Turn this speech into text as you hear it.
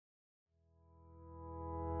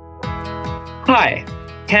Hi,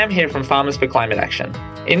 Cam here from Farmers for Climate Action.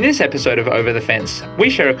 In this episode of Over the Fence, we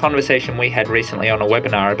share a conversation we had recently on a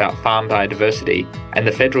webinar about farm biodiversity and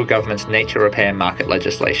the federal government's nature repair market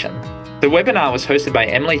legislation. The webinar was hosted by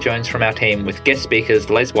Emily Jones from our team with guest speakers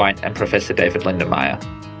Les White and Professor David Lindenmayer.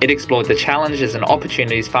 It explored the challenges and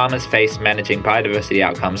opportunities farmers face managing biodiversity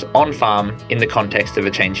outcomes on farm in the context of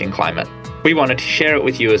a changing climate. We wanted to share it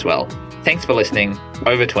with you as well. Thanks for listening.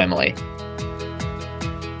 Over to Emily.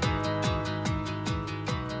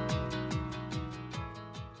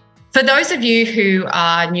 For those of you who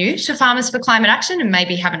are new to Farmers for Climate Action and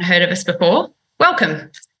maybe haven't heard of us before, welcome.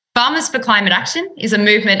 Farmers for Climate Action is a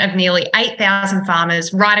movement of nearly 8,000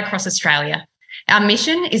 farmers right across Australia. Our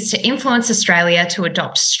mission is to influence Australia to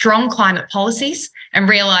adopt strong climate policies and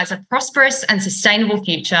realise a prosperous and sustainable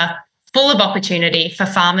future full of opportunity for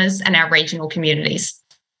farmers and our regional communities.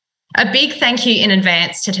 A big thank you in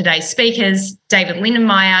advance to today's speakers, David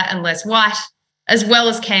Lindenmayer and Les White, as well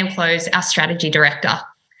as Cam Close, our Strategy Director.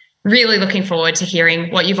 Really looking forward to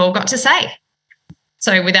hearing what you've all got to say.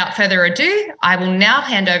 So without further ado, I will now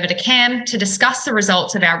hand over to Cam to discuss the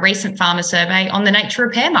results of our recent farmer survey on the nature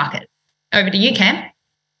repair market. Over to you, Cam.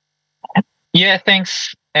 Yeah,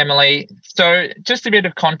 thanks, Emily. So just a bit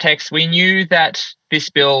of context. We knew that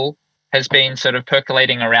this bill has been sort of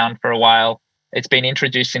percolating around for a while. It's been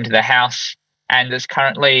introduced into the House, and there's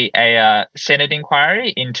currently a Senate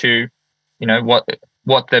inquiry into,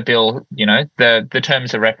 what the bill, the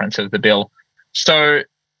terms of reference of the bill. So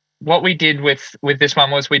what we did with this one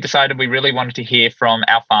was we decided we really wanted to hear from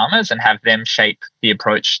our farmers and have them shape the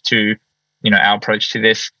approach to, our approach to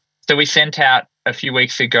this. So we sent out a few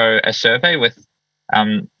weeks ago a survey with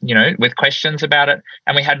questions about it,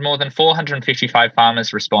 and we had more than 455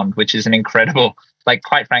 farmers respond, which is an incredible,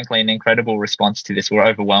 quite frankly, an incredible response to this. We're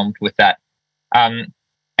overwhelmed with that.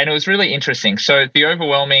 And it was really interesting. So the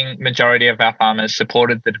overwhelming majority of our farmers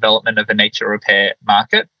supported the development of a nature repair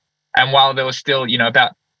market. And while there was still,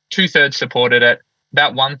 about 2/3 supported it,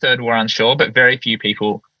 about 1/3 were unsure, but very few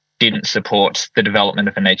people didn't support the development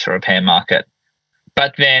of a nature repair market.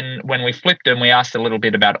 But then when we flipped them, we asked a little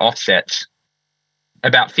bit about offsets.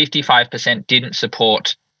 About 55% didn't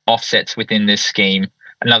support offsets within this scheme.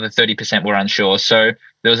 Another 30% were unsure. So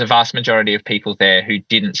there was a vast majority of people there who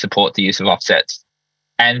didn't support the use of offsets.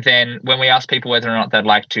 And then when we asked people whether or not they'd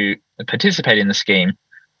like to participate in the scheme,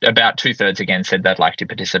 about 2/3 again said they'd like to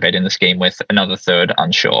participate in the scheme, with another third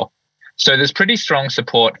unsure. So there's pretty strong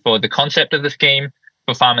support for the concept of the scheme,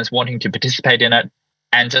 for farmers wanting to participate in it.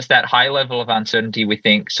 And just that high level of uncertainty, we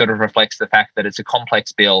think, sort of reflects the fact that it's a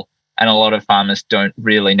complex bill and a lot of farmers don't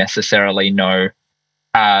really necessarily know,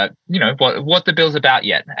 what the bill's about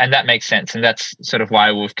yet. And that makes sense. And that's sort of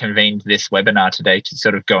why we've convened this webinar today, to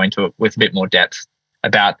sort of go into it with a bit more depth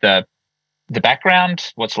about the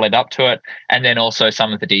background, what's led up to it, and then also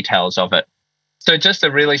some of the details of it. So just a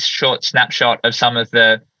really short snapshot of some of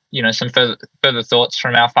the, some further thoughts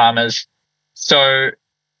from our farmers. So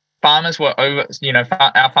farmers were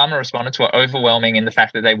our farmer respondents were overwhelming in the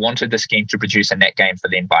fact that they wanted the scheme to produce a net gain for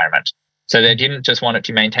the environment. So they didn't just want it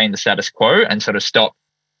to maintain the status quo and sort of stop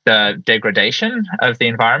the degradation of the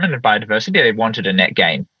environment and biodiversity. They wanted a net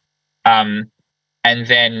gain. And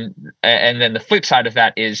then the flip side of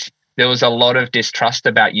that is there was a lot of distrust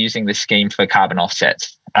about using this scheme for carbon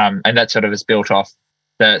offsets. And that sort of is built off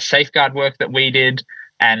the safeguard work that we did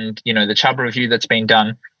and, the Chubb review that's been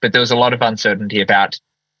done. But there was a lot of uncertainty about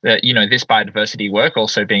this biodiversity work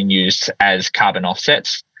also being used as carbon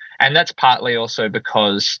offsets. And that's partly also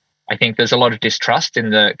because I think there's a lot of distrust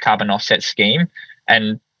in the carbon offset scheme.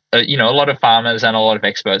 And, a lot of farmers and a lot of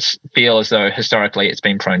experts feel as though historically it's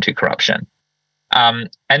been prone to corruption. And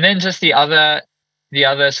then just the other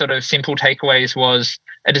sort of simple takeaways was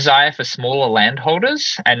a desire for smaller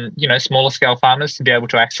landholders and, smaller scale farmers to be able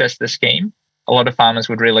to access the scheme. A lot of farmers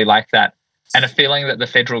would really like that. And a feeling that the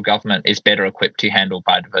federal government is better equipped to handle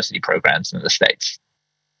biodiversity programs than the states.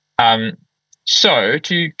 So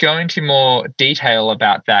to go into more detail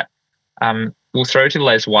about that, we'll throw to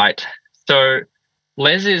Les White. So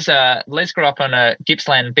Les grew up on a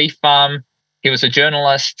Gippsland beef farm. He was a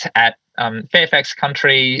journalist at Fairfax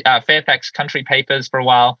Country Papers for a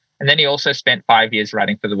while, and then he also spent 5 years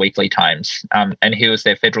writing for the Weekly Times, and he was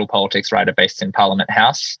their federal politics writer based in Parliament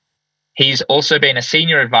House. He's also been a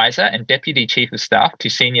senior advisor and deputy chief of staff to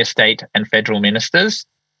senior state and federal ministers,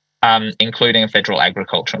 including a federal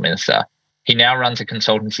agricultural minister. He now runs a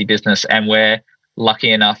consultancy business, and we're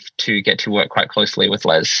lucky enough to get to work quite closely with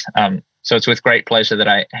Les. So it's with great pleasure that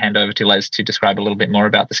I hand over to Les to describe a little bit more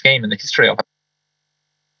about the scheme and the history of it.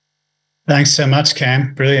 Thanks so much,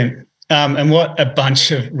 Cam. Brilliant. And what a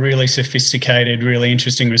bunch of really sophisticated, really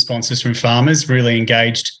interesting responses from farmers, really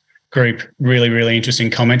engaged group, really, really interesting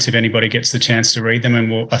comments if anybody gets the chance to read them.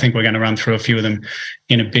 And I think we're going to run through a few of them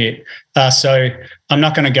in a bit. So I'm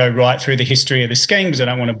not going to go right through the history of the scheme because I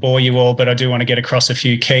don't want to bore you all, but I do want to get across a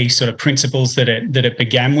few key sort of principles that it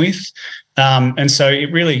began with. And so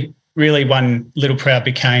it really when Little Proud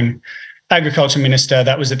became Agriculture Minister,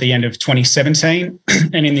 that was at the end of 2017.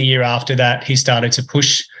 And in the year after that, he started to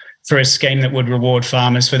push for a scheme that would reward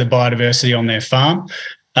farmers for the biodiversity on their farm.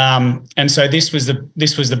 And so this was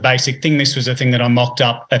the basic thing. This was a thing that I mocked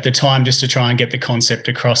up at the time just to try and get the concept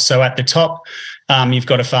across. So at the top, you've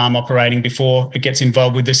got a farm operating before it gets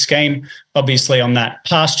involved with the scheme. Obviously, on that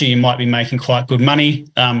pasture, you might be making quite good money.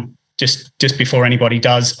 Just before anybody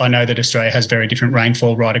does, I know that Australia has very different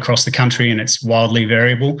rainfall right across the country and it's wildly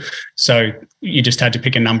variable. So you just had to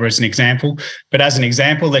pick a number as an example. But as an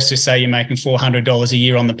example, let's just say you're making $400 a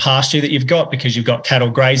year on the pasture that you've got because you've got cattle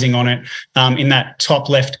grazing on it. In that top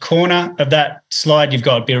left corner of that slide, you've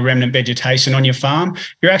got a bit of remnant vegetation on your farm.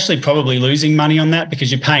 You're actually probably losing money on that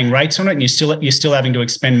because you're paying rates on it and you're still having to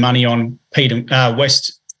expend money on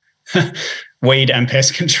weed and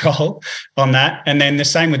pest control on that. And then the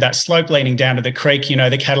same with that slope leading down to the creek,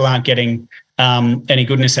 the cattle aren't getting any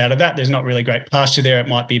goodness out of that. There's not really great pasture there. It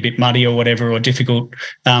might be a bit muddy or whatever, or difficult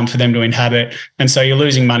for them to inhabit. And so you're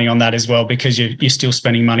losing money on that as well because you're still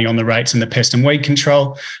spending money on the rates and the pest and weed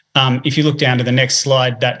control. If you look down to the next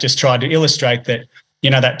slide, that just tried to illustrate that,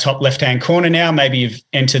 that top left-hand corner now, maybe you've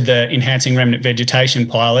entered the enhancing remnant vegetation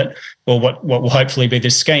pilot or what will hopefully be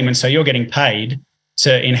this scheme. And so you're getting paid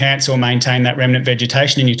to enhance or maintain that remnant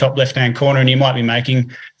vegetation in your top left-hand corner, and you might be making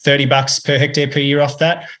 $30 per hectare per year off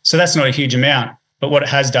that. So that's not a huge amount. But what it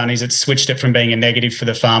has done is it's switched it from being a negative for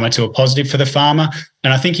the farmer to a positive for the farmer.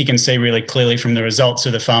 And I think you can see really clearly from the results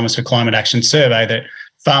of the Farmers for Climate Action survey that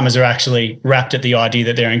farmers are actually rapt at the idea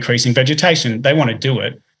that they're increasing vegetation. They want to do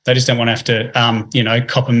it. They just don't want to have to,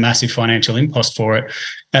 cop a massive financial impost for it.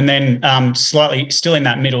 And then slightly still in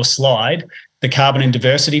that middle slide, the carbon and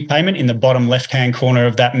diversity payment in the bottom left-hand corner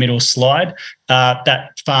of that middle slide,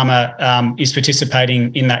 that farmer is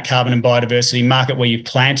participating in that carbon and biodiversity market where you've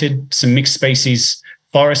planted some mixed species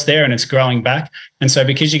forest there and it's growing back. And so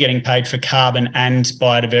because you're getting paid for carbon and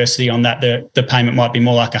biodiversity on that, the payment might be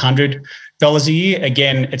more like $100 a year.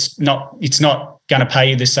 Again, it's not going to pay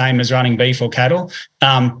you the same as running beef or cattle,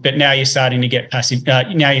 but now you're starting to get passive.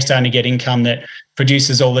 Now you're starting to get income that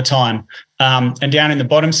produces all the time. And down in the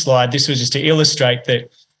bottom slide, this was just to illustrate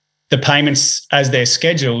that the payments as they're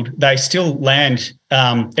scheduled, they still land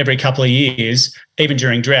every couple of years, even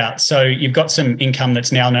during drought. So you've got some income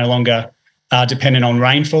that's now no longer dependent on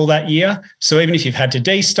rainfall that year. So even if you've had to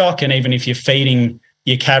destock and even if you're feeding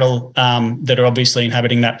your cattle that are obviously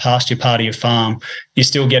inhabiting that pasture part of your farm, you're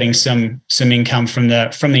still getting some income from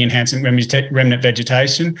the enhancement remnant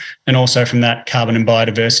vegetation and also from that carbon and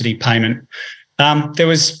biodiversity payment. There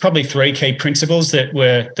was probably three key principles that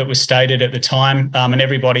were stated at the time, and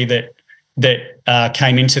everybody that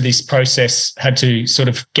came into this process had to sort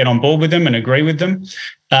of get on board with them and agree with them.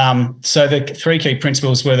 So the three key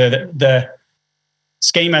principles were that the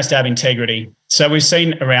scheme has to have integrity. So we've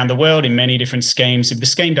seen around the world in many different schemes, if the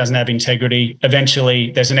scheme doesn't have integrity, eventually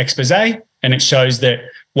there's an expose and it shows that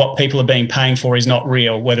what people are being paying for is not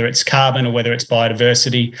real, whether it's carbon or whether it's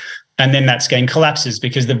biodiversity. And then that scheme collapses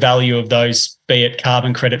because the value of those, be it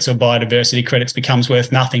carbon credits or biodiversity credits, becomes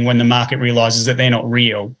worth nothing when the market realises that they're not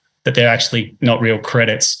real, that they're actually not real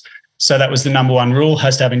credits. So that was the number one rule,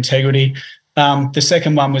 has to have integrity. The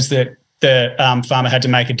second one was that the farmer had to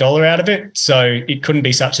make $1 out of it. So it couldn't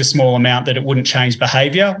be such a small amount that it wouldn't change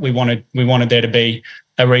behaviour. We wanted there to be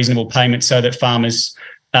a reasonable payment so that farmers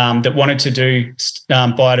that wanted to do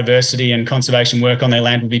biodiversity and conservation work on their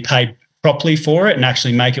land would be paid properly for it and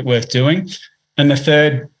actually make it worth doing. And the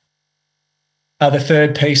third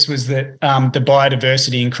piece was that the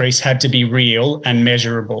biodiversity increase had to be real and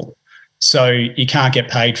measurable. So you can't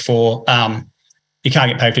get paid for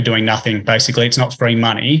doing nothing. Basically, it's not free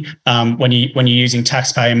money. When you're using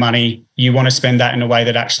taxpayer money, you want to spend that in a way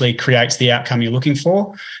that actually creates the outcome you're looking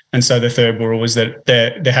for. And so the third rule was that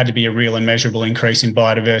there had to be a real and measurable increase in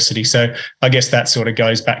biodiversity. So I guess that sort of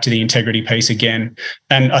goes back to the integrity piece again.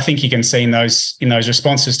 And I think you can see in those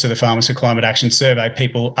responses to the Farmers for Climate Action survey,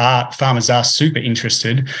 farmers are super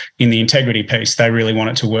interested in the integrity piece. They really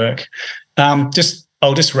want it to work. I'll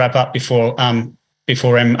just wrap up before Em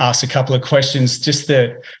asks a couple of questions. Just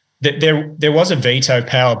that there was a veto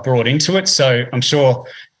power brought into it. So I'm sure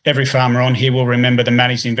every farmer on here will remember the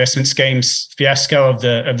managed investment schemes fiasco of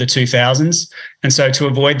the 2000s. And so to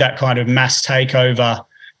avoid that kind of mass takeover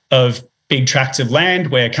of big tracts of land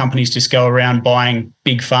where companies just go around buying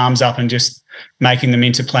big farms up and just making them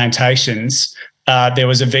into plantations, there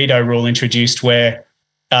was a veto rule introduced where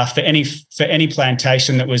for any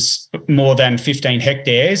plantation that was more than 15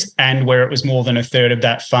 hectares and where it was more than a third of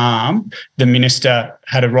that farm, the minister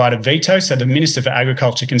had a right of veto. So the Minister for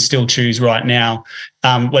Agriculture can still choose right now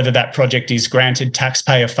whether that project is granted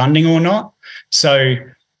taxpayer funding or not. So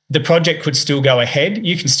the project could still go ahead.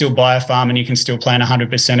 You can still buy a farm and you can still plant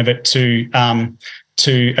 100% of it to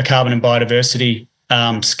a carbon and biodiversity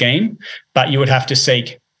scheme, but you would have to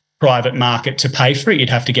seek private market to pay for it. You'd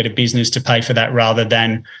have to get a business to pay for that rather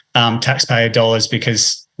than taxpayer dollars,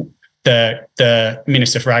 because the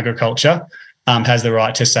Minister for Agriculture has the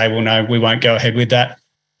right to say, well, no, we won't go ahead with that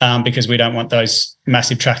because we don't want those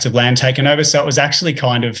massive tracts of land taken over. So it was actually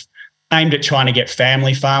kind of aimed at trying to get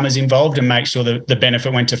family farmers involved and make sure that the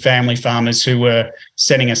benefit went to family farmers who were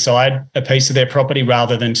setting aside a piece of their property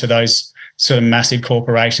rather than to those sort of massive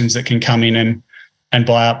corporations that can come in and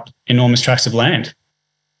buy up enormous tracts of land.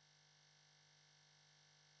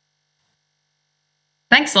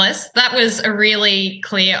 Thanks, Les. That was a really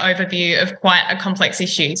clear overview of quite a complex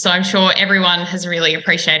issue. So I'm sure everyone has really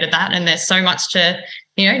appreciated that, and there's so much to,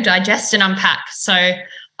 digest and unpack. So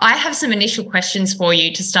I have some initial questions for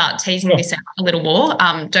you to start teasing this out a little more.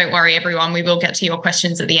 Don't worry, everyone, we will get to your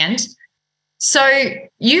questions at the end. So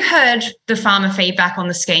you heard the farmer feedback on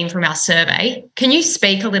the scheme from our survey. Can you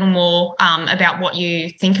speak a little more about what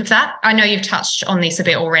you think of that? I know you've touched on this a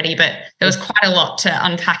bit already, but there was quite a lot to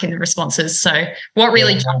unpack in the responses. So what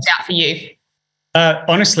really jumped out for you?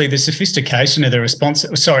 Honestly, the sophistication of the response.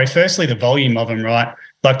 Firstly, the volume of them, right?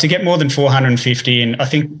 Like to get more than 450, and I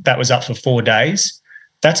think that was up for 4 days.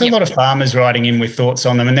 That's a lot of farmers writing in with thoughts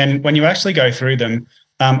on them. And then when you actually go through them,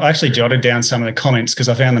 I actually jotted down some of the comments because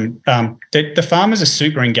I found them. The farmers are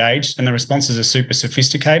super engaged and the responses are super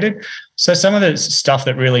sophisticated. So some of the stuff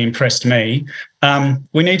that really impressed me,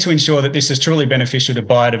 we need to ensure that this is truly beneficial to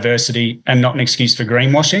biodiversity and not an excuse for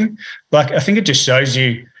greenwashing. Like, I think it just shows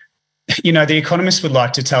you, the economists would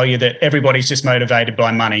like to tell you that everybody's just motivated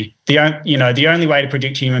by money. The only way to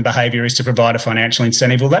predict human behaviour is to provide a financial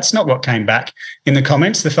incentive. Well, that's not what came back in the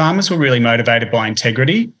comments. The farmers were really motivated by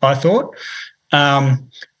integrity, I thought.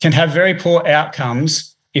 Can have very poor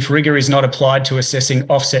outcomes if rigour is not applied to assessing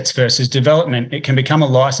offsets versus development. It can become a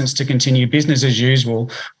licence to continue business as usual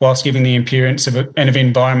whilst giving the appearance of an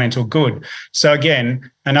environmental good. So again,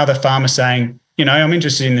 another farmer saying, I'm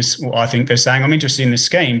interested in this. Well, I think they're saying I'm interested in this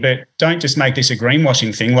scheme, but don't just make this a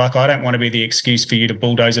greenwashing thing. Like, I don't want to be the excuse for you to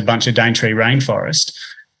bulldoze a bunch of Daintree rainforest.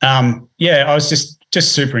 I was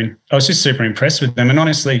just super impressed with them. And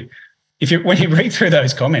honestly, when you read through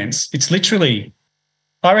those comments, it's literally,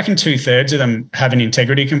 I reckon 2/3 of them have an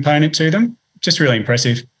integrity component to them. Just really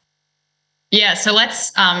impressive. Yeah, so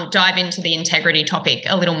let's dive into the integrity topic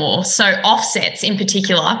a little more. So offsets in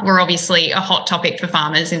particular were obviously a hot topic for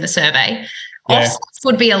farmers in the survey. Yeah. Offsets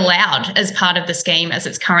would be allowed as part of the scheme as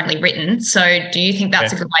it's currently written. So do you think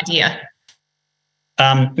that's a good idea?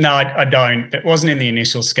 No, I don't. It wasn't in the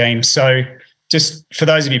initial scheme. So just for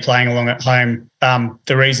those of you playing along at home,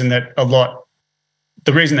 the reason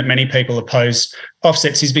that many people oppose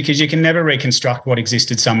offsets is because you can never reconstruct what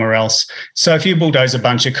existed somewhere else. So if you bulldoze a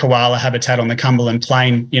bunch of koala habitat on the Cumberland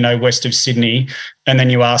Plain, west of Sydney, and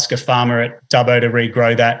then you ask a farmer at Dubbo to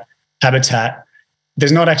regrow that habitat,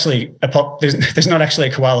 there's not actually a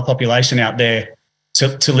koala population out there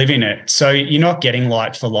to live in it. So you're not getting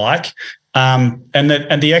like for like. And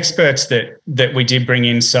the experts that we did bring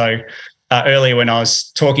in, so earlier when I was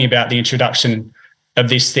talking about the introduction of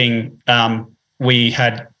this thing, we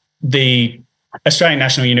had the Australian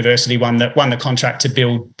National University won the contract to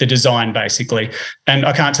build the design, basically. And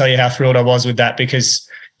I can't tell you how thrilled I was with that because,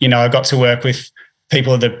 I got to work with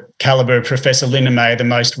people of the calibre of Professor Lindenmayer, the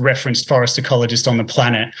most referenced forest ecologist on the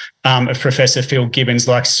planet, of Professor Phil Gibbons,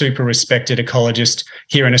 like super respected ecologist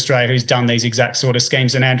here in Australia who's done these exact sort of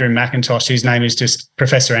schemes, and Andrew McIntosh, whose name is just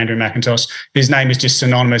Professor Andrew McIntosh, whose name is just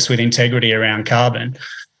synonymous with integrity around carbon.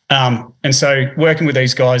 And so working with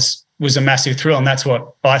these guys was a massive thrill, and that's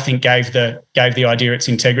what I think gave the idea its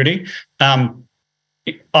integrity. I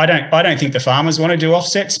don't think the farmers want to do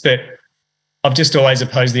offsets, but I've just always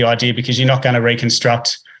opposed the idea because you're not going to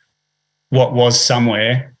reconstruct what was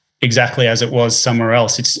somewhere exactly as it was somewhere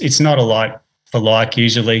else. It's not a like for like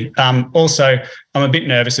usually. Also, I'm a bit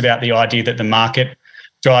nervous about the idea that the market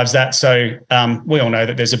drives that. So we all know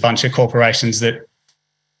that there's a bunch of corporations that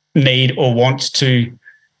need or want to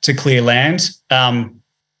clear land.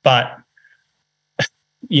 But,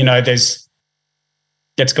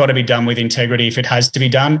 that's got to be done with integrity if it has to be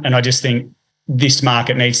done. And I just think this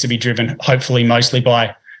market needs to be driven, hopefully mostly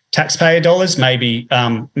by taxpayer dollars. Maybe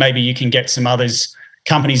you can get some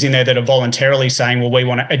companies in there that are voluntarily saying, well, we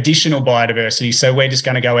want additional biodiversity, so we're just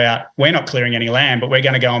going to go out. We're not clearing any land, but we're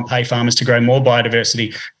going to go and pay farmers to grow more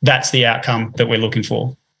biodiversity. That's the outcome that we're looking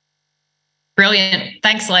for. Brilliant.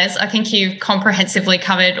 Thanks, Les. I think you've comprehensively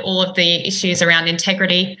covered all of the issues around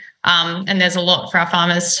integrity, and there's a lot for our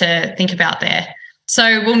farmers to think about there.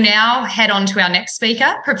 So we'll now head on to our next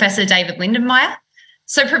speaker, Professor David Lindenmayer.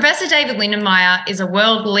 So Professor David Lindenmayer is a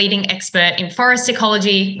world-leading expert in forest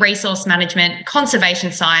ecology, resource management,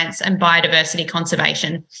 conservation science, and biodiversity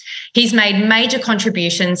conservation. He's made major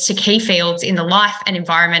contributions to key fields in the life and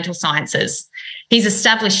environmental sciences. He's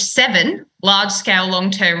established 7 large-scale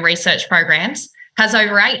long-term research programs, has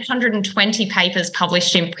over 820 papers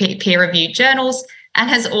published in peer-reviewed journals, and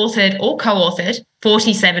has authored or co-authored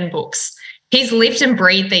 47 books. He's lived and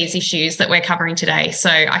breathed these issues that we're covering today, so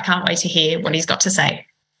I can't wait to hear what he's got to say.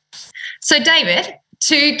 So, David,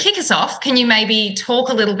 to kick us off, can you maybe talk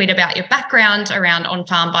a little bit about your background around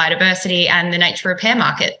on-farm biodiversity and the nature repair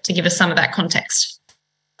market to give us some of that context?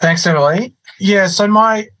 Thanks, Emily. Yeah, so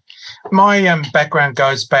my background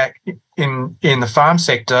goes back in the farm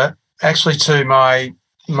sector, actually to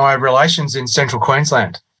my relations in central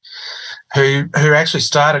Queensland, who actually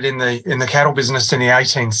started in the cattle business in the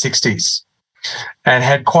 1860s. And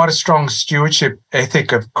had quite a strong stewardship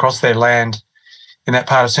ethic across their land in that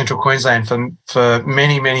part of central Queensland for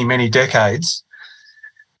many, many, many decades.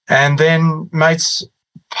 And then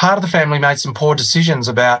part of the family made some poor decisions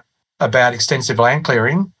about extensive land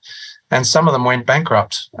clearing, and some of them went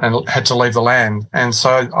bankrupt and had to leave the land. And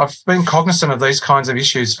so I've been cognizant of these kinds of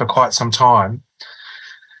issues for quite some time.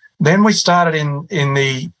 Then we started in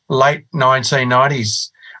the late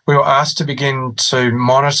 1990s. We were asked to begin to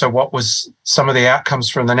monitor what was some of the outcomes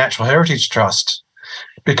from the Natural Heritage Trust,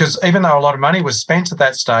 because even though a lot of money was spent at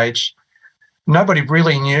that stage, nobody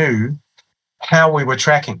really knew how we were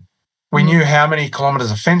tracking. We knew how many kilometres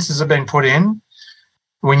of fences had been put in.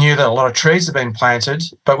 We knew that a lot of trees had been planted,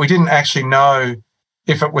 but we didn't actually know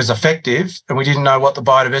if it was effective, and we didn't know what the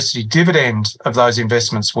biodiversity dividend of those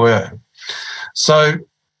investments were. So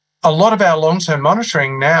a lot of our long-term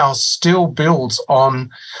monitoring now still builds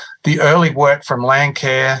on the early work from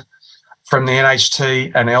Landcare, from the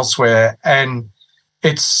NHT and elsewhere, and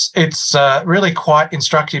it's really quite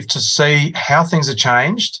instructive to see how things have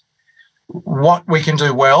changed, what we can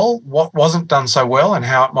do well, what wasn't done so well, and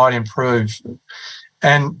how it might improve.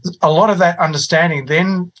 And a lot of that understanding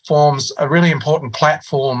then forms a really important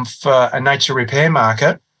platform for a nature repair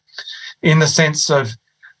market, in the sense of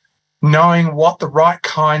knowing what the right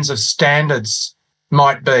kinds of standards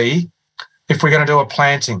might be if we're going to do a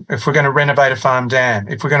planting, if we're going to renovate a farm dam,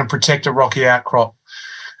 if we're going to protect a rocky outcrop,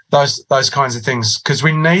 those kinds of things, because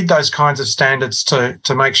we need those kinds of standards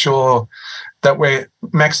to make sure that we're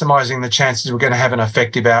maximising the chances we're going to have an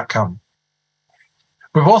effective outcome.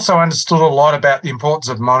 We've also understood a lot about the importance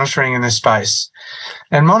of monitoring in this space.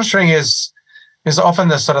 And monitoring is often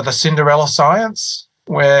the sort of the Cinderella science,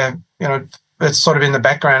 where, it's sort of in the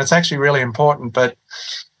background. It's actually really important, but,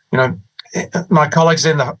 my colleagues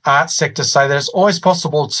in the arts sector say that it's always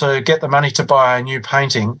possible to get the money to buy a new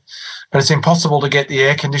painting, but it's impossible to get the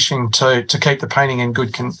air conditioning to keep the painting in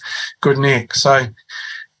good nick. So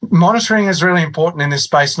monitoring is really important in this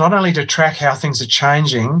space, not only to track how things are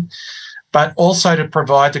changing, but also to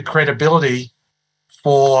provide the credibility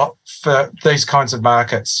for these kinds of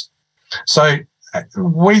markets. So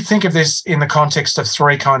we think of this in the context of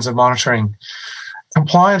 3 kinds of monitoring.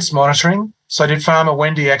 Compliance monitoring. So did Farmer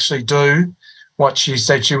Wendy actually do what she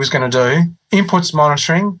said she was going to do? Inputs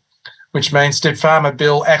monitoring, which means did Farmer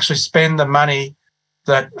Bill actually spend the money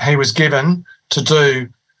that he was given to do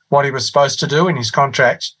what he was supposed to do in his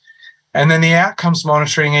contract? And then the outcomes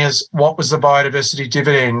monitoring is what was the biodiversity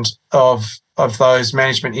dividend of those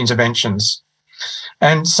management interventions?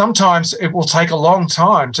 And sometimes it will take a long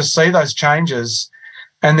time to see those changes.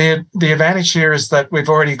 And the advantage here is that we've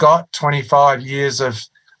already got 25 years of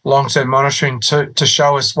long-term monitoring to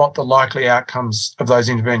show us what the likely outcomes of those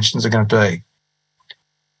interventions are going to be.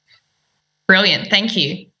 Brilliant. Thank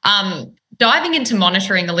you. Diving into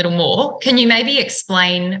monitoring a little more, can you maybe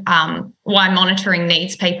explain why monitoring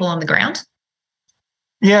needs people on the ground?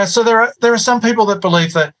 Yeah, so there are some people that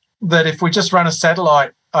believe that if we just run a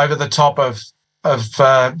satellite over the top of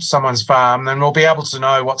someone's farm, then we'll be able to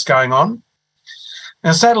know what's going on.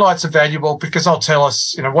 Now, satellites are valuable because they'll tell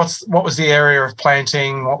us, what was the area of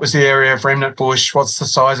planting, what was the area of remnant bush, what's the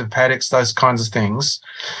size of paddocks, those kinds of things.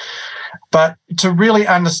 But to really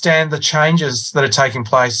understand the changes that are taking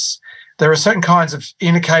place, there are certain kinds of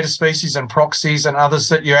indicator species and proxies and others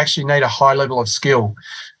that you actually need a high level of skill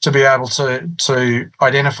to be able to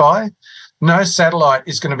identify. No satellite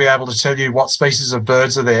is going to be able to tell you what species of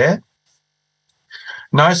birds are there.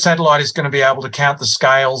 No satellite is going to be able to count the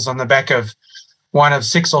scales on the back of one of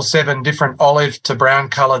 6 or 7 different olive to brown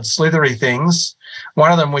coloured slithery things,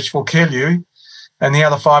 one of them which will kill you, and the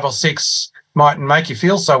other 5 or 6 mightn't make you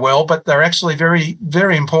feel so well, but they're actually very,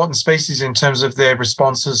 very important species in terms of their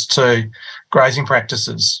responses to grazing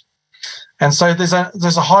practices. And so there's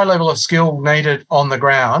a high level of skill needed on the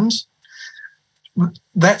ground.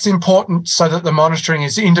 That's important so that the monitoring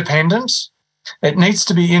is independent. It needs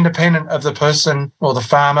to be independent of the person or the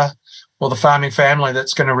farmer or the farming family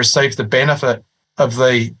that's going to receive the benefit of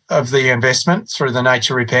the investment through the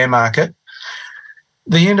nature repair market.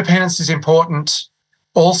 The independence is important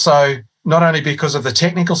also not only because of the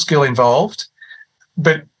technical skill involved,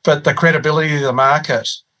 but the credibility of the market,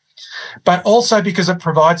 but also because it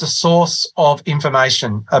provides a source of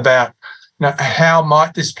information about how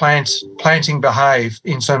might this planting behave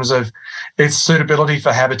in terms of its suitability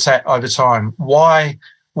for habitat over time. Why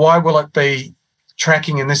will it be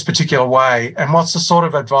tracking in this particular way? And what's the sort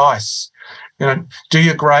of advice? Do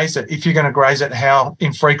you graze it? If you're going to graze it, how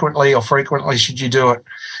infrequently or frequently should you do it?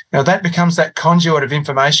 That becomes that conduit of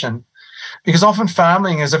information, because often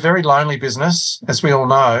farming is a very lonely business, as we all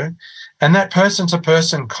know, and that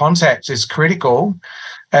person-to-person contact is critical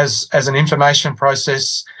as an information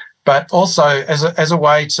process, but also as a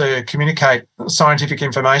way to communicate scientific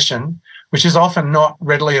information, which is often not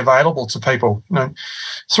readily available to people.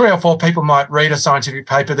 3 or 4 people might read a scientific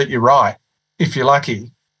paper that you write, if you're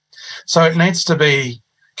lucky. So it needs to be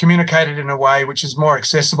communicated in a way which is more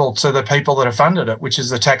accessible to the people that have funded it, which is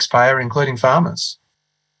the taxpayer, including farmers.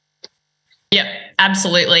 Yep,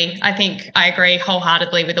 absolutely. I think I agree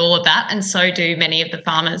wholeheartedly with all of that, and so do many of the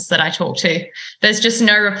farmers that I talk to. There's just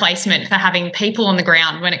no replacement for having people on the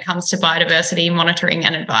ground when it comes to biodiversity monitoring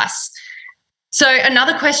and advice. So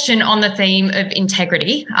another question on the theme of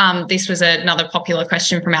integrity. This was another popular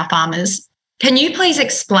question from our farmers. Can you please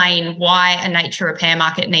explain why a nature repair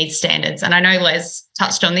market needs standards? And I know Les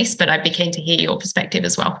touched on this, but I'd be keen to hear your perspective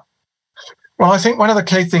as well. Well, I think one of the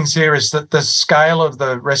key things here is that the scale of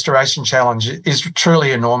the restoration challenge is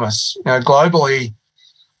truly enormous. Globally,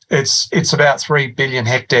 it's about 3 billion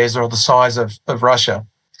hectares, or the size of Russia.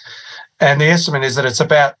 And the estimate is that it's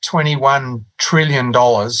about $21 trillion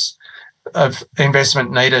of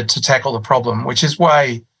investment needed to tackle the problem, which is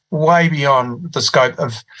way beyond the scope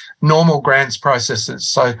of normal grants processes.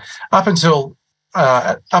 So up until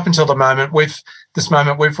the moment,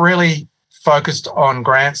 we've really focused on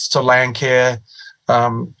grants to land care,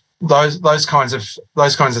 those kinds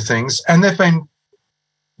of things, and they've been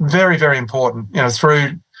very, very important.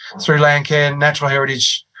 Through land care, Natural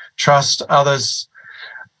Heritage Trust, others,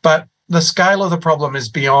 but the scale of the problem is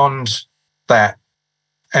beyond that,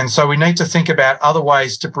 and so we need to think about other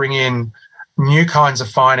ways to bring in new kinds of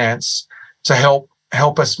finance to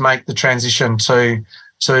help us make the transition to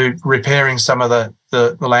repairing some of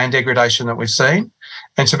the land degradation that we've seen,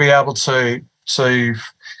 and to be able to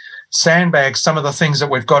sandbag some of the things that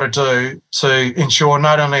we've got to do to ensure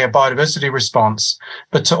not only a biodiversity response,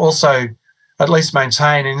 but to also at least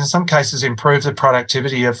maintain and in some cases improve the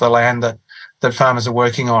productivity of the land that farmers are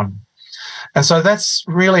working on. And so that's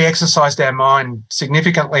really exercised our mind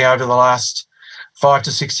significantly over the last 5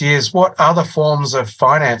 to 6 years. What other forms of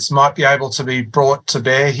finance might be able to be brought to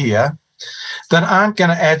bear here that aren't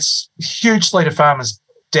going to add hugely to farmers'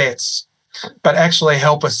 debts, but actually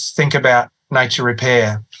help us think about nature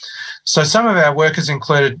repair? So some of our work has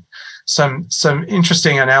included some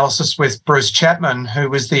interesting analysis with Bruce Chapman, who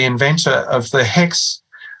was the inventor of the HECS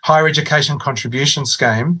Higher Education Contribution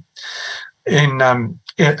Scheme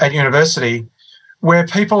at university, where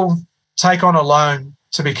people take on a loan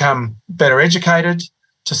to become better educated,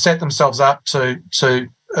 to set themselves up to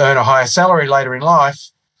earn a higher salary later in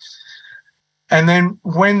life. And then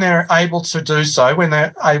when they're able to do so, when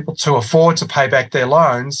they're able to afford to pay back their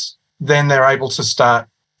loans, then they're able to start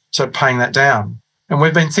to paying that down. And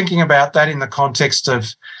we've been thinking about that in the context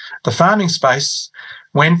of the farming space.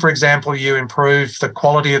 When, for example, you improve the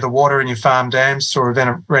quality of the water in your farm dams through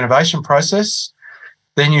a renovation process,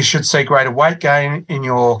 then you should see greater weight gain in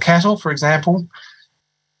your cattle, for example.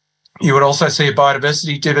 You would also see a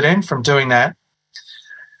biodiversity dividend from doing that.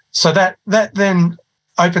 So that then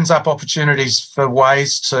opens up opportunities for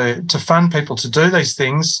ways to fund people to do these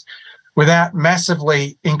things without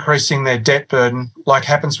massively increasing their debt burden, like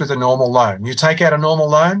happens with a normal loan. You take out a normal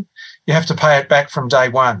loan, you have to pay it back from day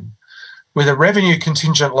one. With a revenue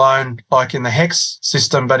contingent loan, like in the HECS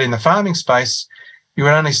system, but in the farming space, You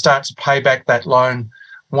would only start to pay back that loan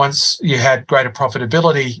once you had greater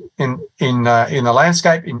profitability in the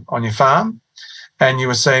landscape on your farm, and you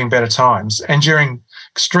were seeing better times. And during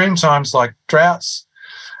extreme times like droughts,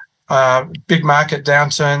 big market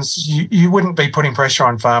downturns, you wouldn't be putting pressure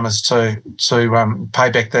on farmers to pay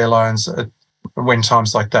back their loans when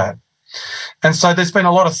times like that. And so there's been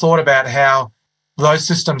a lot of thought about how those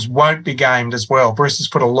systems won't be gamed as well. Bruce has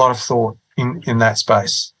put a lot of thought in that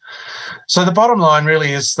space. So the bottom line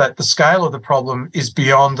really is that the scale of the problem is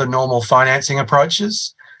beyond the normal financing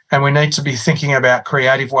approaches, and we need to be thinking about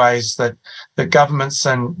creative ways that governments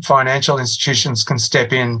and financial institutions can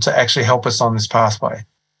step in to actually help us on this pathway.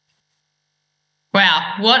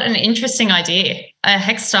 Wow, what an interesting idea. A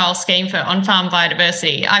HEC-style scheme for on-farm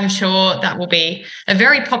biodiversity. I'm sure that will be a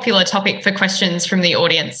very popular topic for questions from the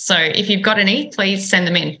audience. So if you've got any, please send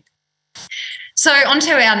them in. So on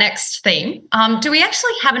to our next theme. Do we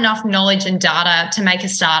actually have enough knowledge and data to make a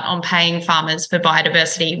start on paying farmers for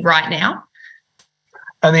biodiversity right now?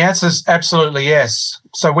 And the answer is absolutely yes.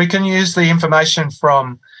 So we can use the information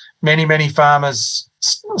from many, many farmers'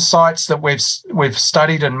 sites that we've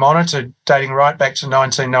studied and monitored dating right back to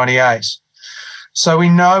 1998. So we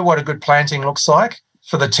know what a good planting looks like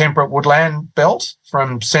for the temperate woodland belt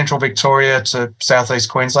from central Victoria to southeast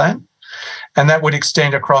Queensland. And that would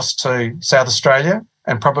extend across to South Australia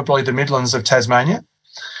and probably the Midlands of Tasmania.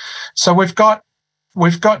 So we've got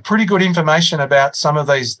pretty good information about some of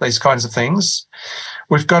these kinds of things.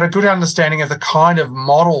 We've got a good understanding of the kind of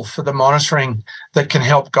model for the monitoring that can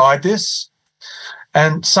help guide this.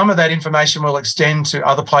 And some of that information will extend to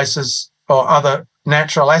other places or other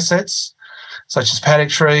natural assets, such as paddock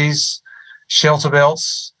trees, shelter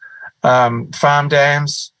belts, farm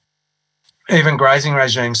dams, even grazing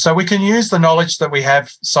regimes. So we can use the knowledge that we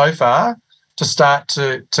have so far to start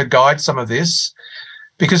to guide some of this,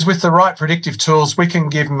 because with the right predictive tools, we can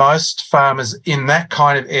give most farmers in that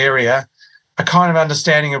kind of area a kind of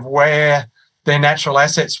understanding of where their natural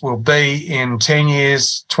assets will be in 10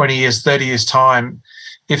 years, 20 years, 30 years' time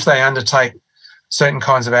if they undertake certain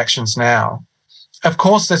kinds of actions now. Of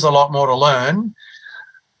course, there's a lot more to learn.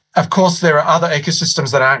 Of course, there are other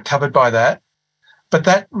ecosystems that aren't covered by that. But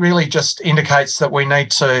that really just indicates that we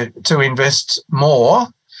need to invest more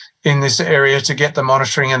in this area to get the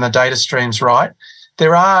monitoring and the data streams right.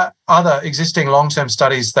 There are other existing long-term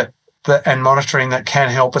studies and monitoring that can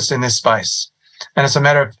help us in this space. And it's a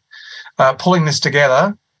matter of pulling this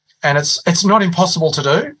together, and it's not impossible to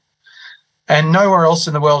do. And nowhere else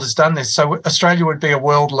in the world has done this. So Australia would be a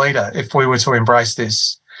world leader if we were to embrace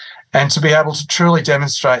this, and to be able to truly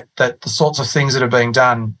demonstrate that the sorts of things that are being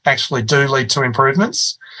done actually do lead to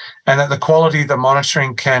improvements, and that the quality of the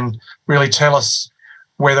monitoring can really tell us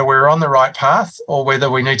whether we're on the right path or whether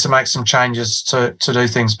we need to make some changes to do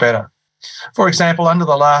things better. For example, under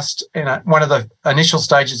the last, one of the initial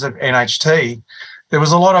stages of NHT, there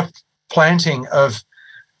was a lot of planting of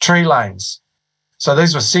tree lanes. So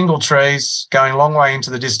these were single trees going a long way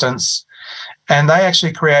into the distance, and they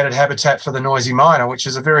actually created habitat for the noisy miner, which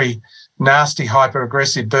is a very nasty,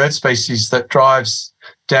 hyper-aggressive bird species that drives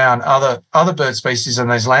down other bird species in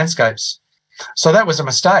these landscapes. So that was a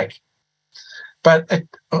mistake. But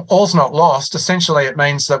all's not lost. Essentially, it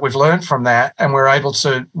means that we've learned from that, and we're able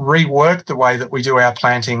to rework the way that we do our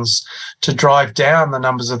plantings to drive down the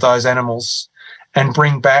numbers of those animals and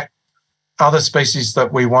bring back other species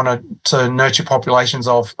that we wanted to nurture populations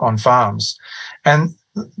of on farms. And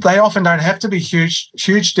they often don't have to be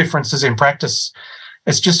huge differences in practice.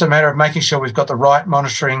 It's just a matter of making sure we've got the right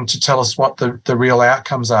monitoring to tell us what the real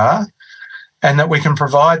outcomes are, and that we can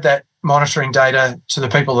provide that monitoring data to the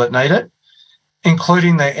people that need it,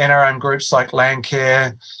 including the NRM groups like land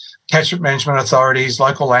care, catchment management authorities,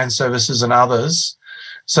 local land services and others,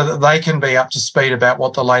 so that they can be up to speed about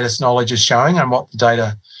what the latest knowledge is showing and what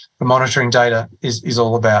the monitoring data is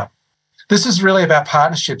all about. This is really about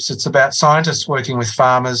partnerships. It's about scientists working with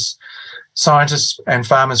farmers, scientists and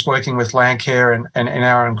farmers working with land care and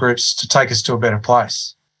NRM groups to take us to a better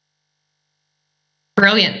place.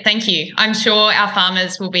 Brilliant. Thank you. I'm sure our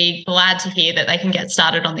farmers will be glad to hear that they can get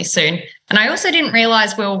started on this soon. And I also didn't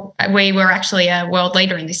realise we were actually a world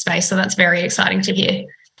leader in this space, so that's very exciting to hear.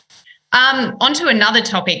 On to another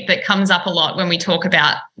topic that comes up a lot when we talk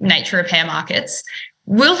about nature repair markets.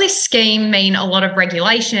 Will this scheme mean a lot of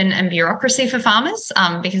regulation and bureaucracy for farmers?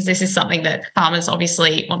 Because this is something that farmers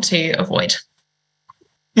obviously want to avoid.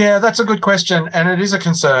 Yeah, that's a good question, and it is a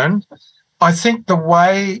concern. I think the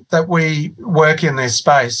way that we work in this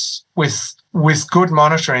space with good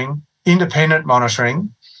monitoring, independent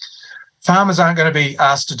monitoring, farmers aren't going to be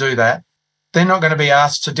asked to do that. they're not going to be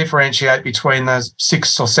asked to differentiate between those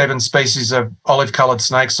 6 or 7 species of olive-coloured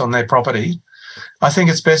snakes on their property. I think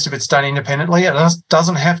it's best if it's done independently. It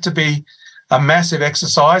doesn't have to be a massive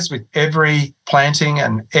exercise with every planting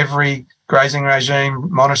and every grazing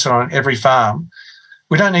regime monitored on every farm.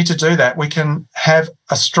 We don't need to do that. We can have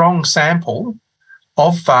a strong sample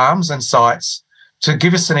of farms and sites to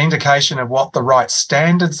give us an indication of what the right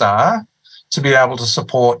standards are to be able to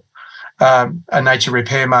support a nature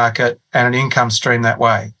repair market and an income stream that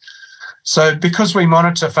way. So because we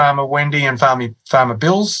monitor Farmer Wendy and Farmer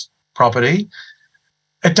Bill's property,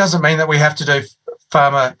 it doesn't mean that we have to do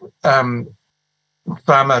Farmer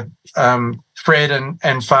Fred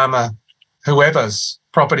and Farmer whoever's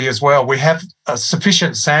property as well. We have a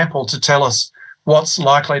sufficient sample to tell us what's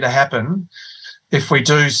likely to happen if we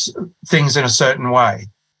do things in a certain way.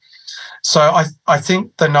 So I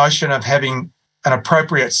think the notion of having an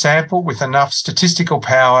appropriate sample with enough statistical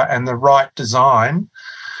power and the right design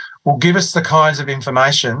will give us the kinds of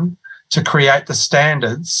information to create the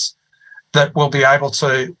standards that will be able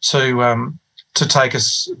to take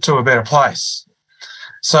us to a better place.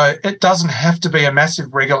 So it doesn't have to be a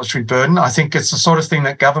massive regulatory burden. I think it's the sort of thing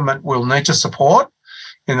that government will need to support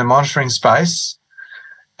in the monitoring space.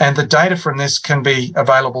 And the data from this can be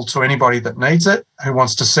available to anybody that needs it, who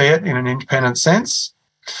wants to see it in an independent sense,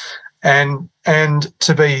 and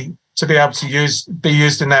to be able to be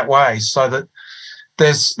used in that way, so that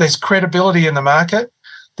there's credibility in the market.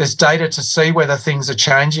 There's data to see whether things are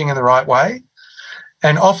changing in the right way.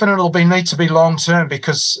 And often it'll need to be long term,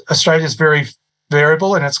 because Australia is very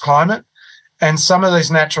variable in its climate, and some of these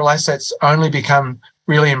natural assets only become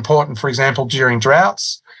really important, for example, during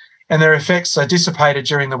droughts, and their effects are dissipated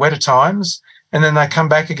during the wetter times, and then they come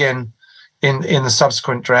back again in the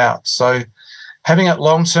subsequent drought. So having it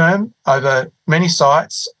long term over many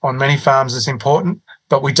sites on many farms is important,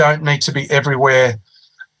 but we don't need to be everywhere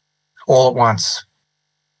all at once.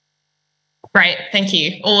 Great, thank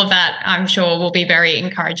you. All of that, I'm sure, will be very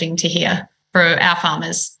encouraging to hear for our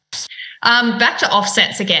farmers. Back to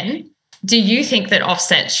offsets again. Do you think that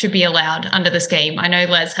offsets should be allowed under the scheme? I know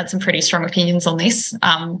Les had some pretty strong opinions on this.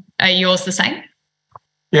 Are yours the same?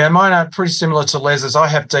 Yeah, mine are pretty similar to Les's. I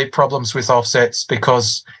have deep problems with offsets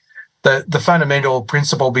because the fundamental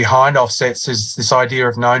principle behind offsets is this idea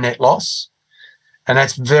of no net loss. And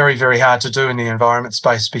that's very, very hard to do in the environment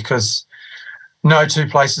space, because no two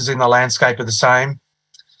places in the landscape are the same.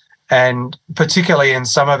 And particularly in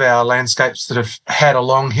some of our landscapes that have had a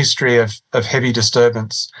long history of heavy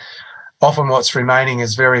disturbance, often what's remaining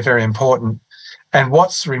is very, very important. And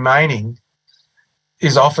what's remaining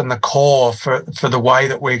is often the core for the way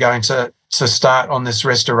that we're going to start on this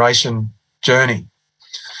restoration journey.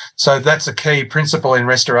 So that's a key principle in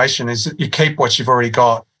restoration, is that you keep what you've already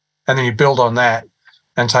got and then you build on that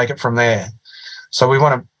and take it from there. So we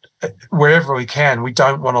want to, wherever we can, we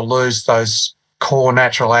don't want to lose those core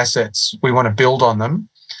natural assets. We want to build on them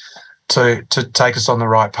to take us on the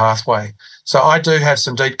right pathway. So I do have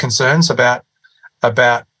some deep concerns about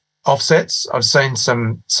offsets. I've seen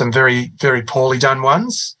some very, very poorly done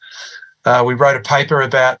ones. We wrote a paper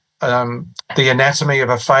about the anatomy of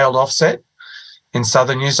a failed offset in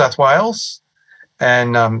southern New South Wales,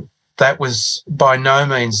 and that was by no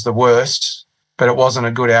means the worst, but it wasn't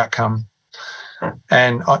a good outcome.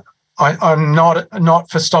 And I'm not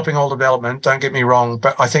for stopping all development, don't get me wrong,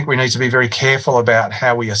 but I think we need to be very careful about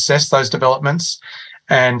how we assess those developments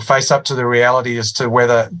and face up to the reality as to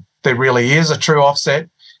whether there really is a true offset. In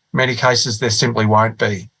many cases, there simply won't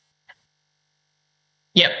be.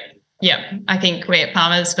 Yep. I think we at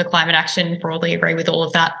Farmers for Climate Action broadly agree with all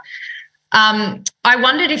of that. I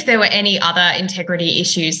wondered if there were any other integrity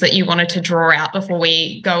issues that you wanted to draw out before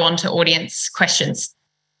we go on to audience questions.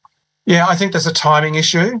 Yeah, I think there's a timing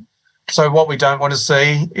issue. So what we don't want to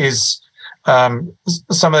see is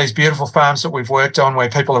some of these beautiful farms that we've worked on, where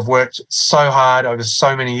people have worked so hard over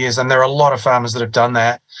so many years, and there are a lot of farmers that have done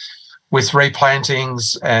that with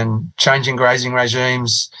replantings and changing grazing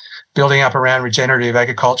regimes, building up around regenerative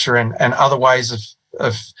agriculture and other ways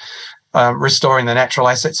of restoring the natural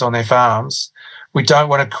assets on their farms. We don't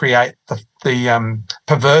want to create the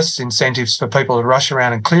perverse incentives for people to rush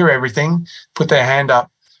around and clear everything, put their hand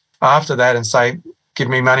up after that and say, give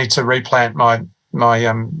me money to replant my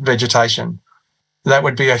vegetation. That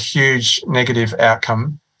would be a huge negative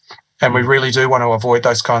outcome, and we really do want to avoid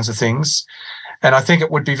those kinds of things. And I think it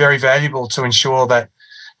would be very valuable to ensure that,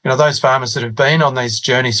 those farmers that have been on these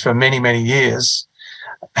journeys for many, many years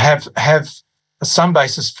have some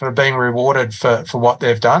basis for being rewarded for what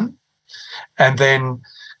they've done, and then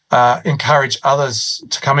encourage others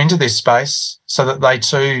to come into this space so that they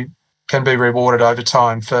too can be rewarded over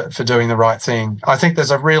time for doing the right thing. I think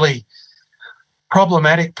there's a really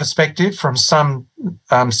problematic perspective from some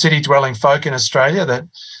city-dwelling folk in Australia that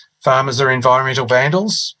farmers are environmental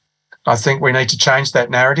vandals. I think we need to change that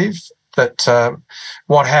narrative, that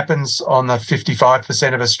what happens on the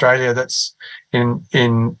 55% of Australia that's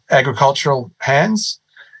in agricultural hands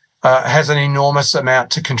has an enormous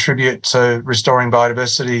amount to contribute to restoring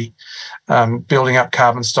biodiversity, building up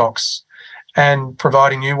carbon stocks, and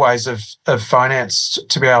providing new ways of finance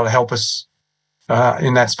to be able to help us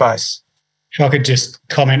in that space. If I could just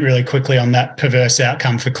comment really quickly on that perverse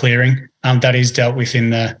outcome for clearing, that is dealt with in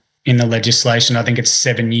the legislation. I think it's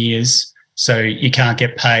 7 years, so you can't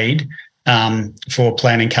get paid for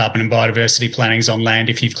planting carbon and biodiversity plantings on land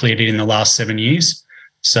if you've cleared it in the last 7 years.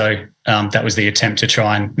 So that was the attempt to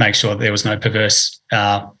try and make sure that there was no perverse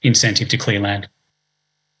incentive to clear land.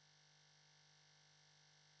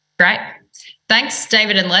 Great. Thanks,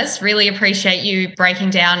 David and Les. Really appreciate you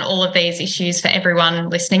breaking down all of these issues for everyone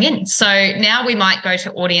listening in. So now we might go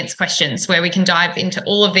to audience questions where we can dive into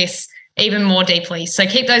all of this even more deeply. So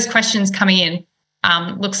keep those questions coming in.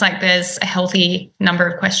 Looks like there's a healthy number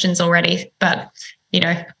of questions already, but,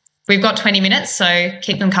 we've got 20 minutes, so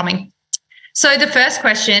keep them coming. So the first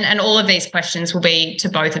question, and all of these questions will be to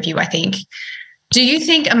both of you, I think. Do you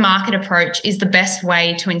think a market approach is the best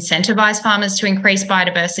way to incentivise farmers to increase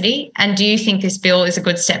biodiversity? And do you think this bill is a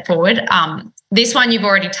good step forward? This one you've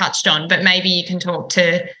already touched on, but maybe you can talk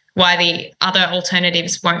to why the other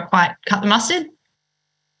alternatives won't quite cut the mustard.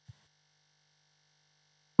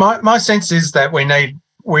 My sense is that we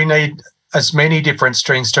need as many different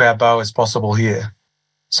strings to our bow as possible here.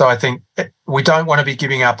 So I think we don't want to be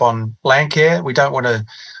giving up on land care. We don't want to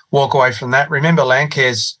walk away from that. Remember, land care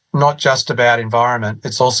is not just about environment.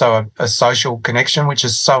 It's also a social connection, which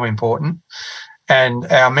is so important. And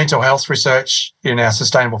our mental health research in our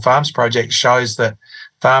Sustainable Farms project shows that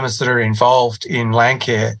farmers that are involved in land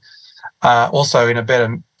care are also in a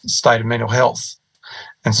better state of mental health.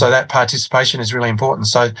 And so that participation is really important.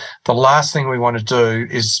 So the last thing we want to do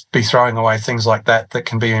is be throwing away things like that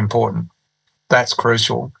can be important. That's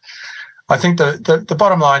crucial. I think the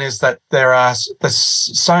bottom line is that there's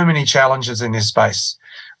so many challenges in this space.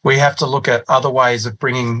 We have to look at other ways of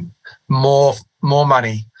bringing more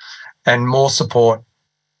money and more support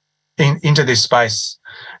into this space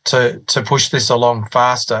to push this along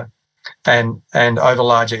faster and over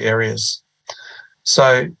larger areas.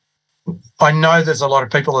 So I know there's a lot of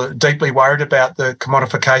people that are deeply worried about the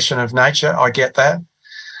commodification of nature. I get that.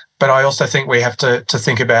 But I also think we have to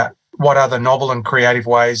think about what are the novel and creative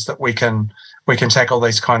ways that we can tackle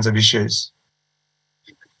these kinds of issues.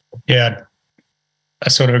 Yeah, I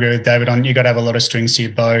sort of agree with David on you got to have a lot of strings to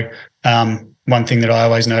your bow. One thing that I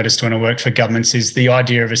always noticed when I worked for governments is the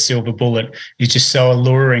idea of a silver bullet is just so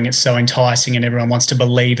alluring, it's so enticing, and everyone wants to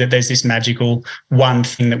believe that there's this magical one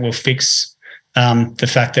thing that will fix the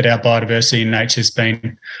fact that our biodiversity in nature has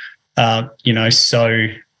been, so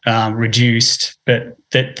reduced, but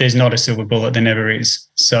that there's not a silver bullet, there never is.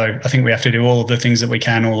 So I think we have to do all of the things that we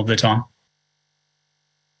can all of the time.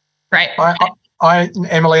 Right.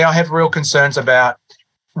 Emily, I have real concerns about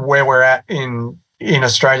where we're at in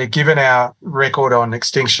Australia, given our record on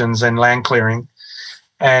extinctions and land clearing,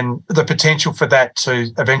 and the potential for that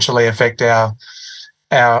to eventually affect our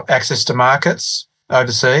access to markets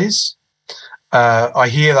overseas. I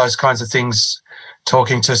hear those kinds of things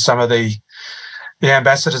talking to some of the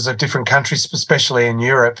ambassadors of different countries, especially in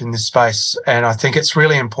Europe, in this space, and I think it's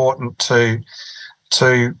really important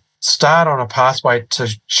to start on a pathway to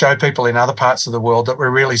show people in other parts of the world that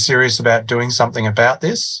we're really serious about doing something about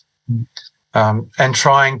this, and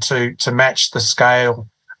trying to match the scale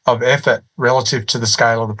of effort relative to the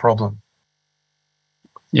scale of the problem.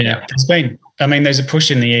 Yeah, there's a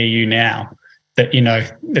push in the EU now that,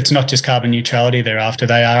 it's not just carbon neutrality they're after.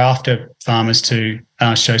 They are after farmers to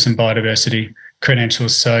show some biodiversity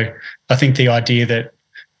credentials. So I think the idea that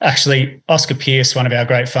actually Oscar Pearce, one of our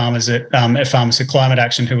great farmers at Farmers for Climate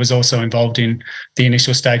Action, who was also involved in the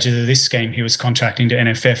initial stages of this scheme, he was contracting to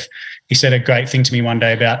NFF. He said a great thing to me one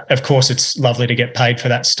day about, of course, it's lovely to get paid for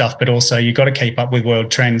that stuff, but also you've got to keep up with world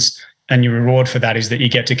trends, and your reward for that is that you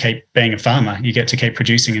get to keep being a farmer. You get to keep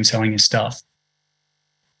producing and selling your stuff.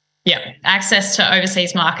 Yeah, access to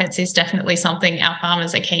overseas markets is definitely something our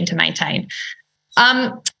farmers are keen to maintain.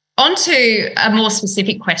 On to a more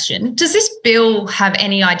specific question. Does this bill have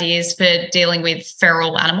any ideas for dealing with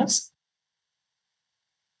feral animals?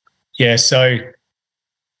 Yeah, so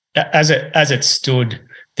as it stood,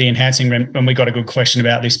 the enhancing and we got a good question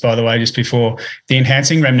about this, by the way, just before, the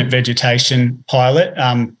enhancing remnant vegetation pilot.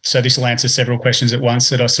 So this will answer several questions at once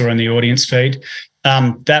that I saw in the audience feed.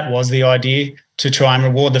 that was the idea, to try and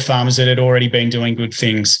reward the farmers that had already been doing good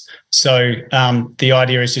things. So the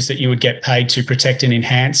idea is just that you would get paid to protect and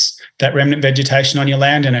enhance that remnant vegetation on your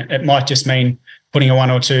land, and it might just mean putting a 1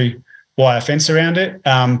 or 2 wire fence around it,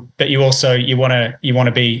 but you want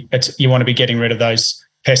to be getting rid of those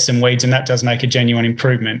pests and weeds, and that does make a genuine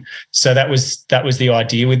improvement. So that was the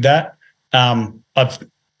idea with that.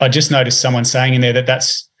 I just noticed someone saying in there that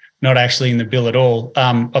that's not actually in the bill at all.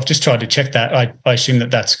 I've just tried to check that. I assume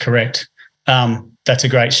that that's correct. That's a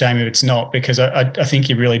great shame if it's not, because I think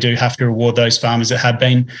you really do have to reward those farmers that have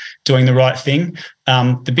been doing the right thing.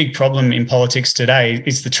 The big problem in politics today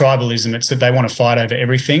is the tribalism. It's that they want to fight over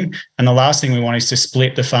everything, and the last thing we want is to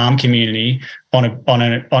split the farm community on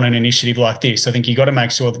an initiative like this. I think you've got to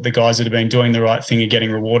make sure that the guys that have been doing the right thing are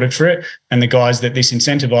getting rewarded for it, and the guys that this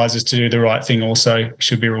incentivises to do the right thing also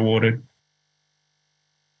should be rewarded.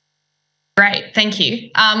 Great, thank you.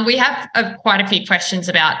 We have quite a few questions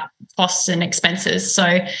about costs and expenses.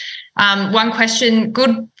 So one question,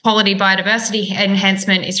 good quality biodiversity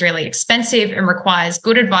enhancement is really expensive and requires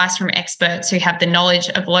good advice from experts who have the knowledge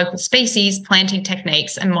of local species, planting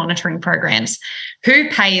techniques and monitoring programs. Who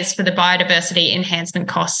pays for the biodiversity enhancement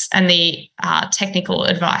costs and the technical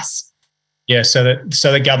advice? Yeah, so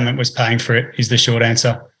the government was paying for it is the short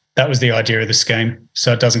answer. That was the idea of the scheme.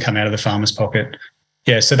 So it doesn't come out of the farmer's pocket.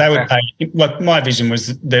 Yeah, so they would pay. Like my vision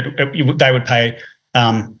was that they would pay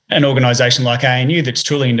an organisation like ANU that's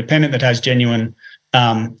truly independent, that has genuine,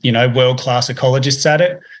 world-class ecologists at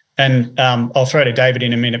it. And I'll throw to David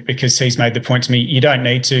in a minute, because he's made the point to me, you don't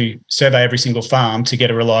need to survey every single farm to get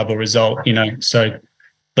a reliable result, so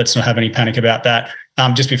let's not have any panic about that.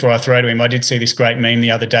 Just before I throw to him, I did see this great meme the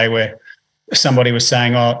other day where somebody was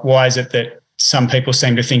saying, why is it that some people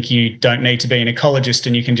seem to think you don't need to be an ecologist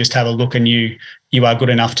and you can just have a look and you are good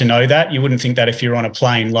enough to know that? You wouldn't think that if you're on a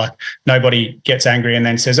plane. Like, nobody gets angry and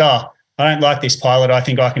then says, I don't like this pilot, I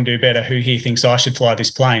think I can do better. Who here thinks I should fly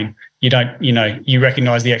this plane? You don't, you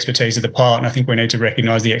recognise the expertise of the pilot, and I think we need to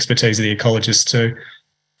recognise the expertise of the ecologists too.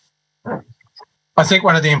 I think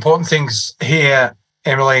one of the important things here,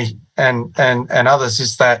 Emily and others,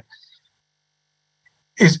 is that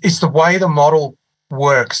is the way the model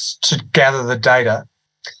works to gather the data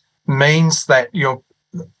means that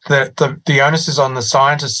the onus is on the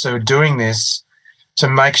scientists who are doing this to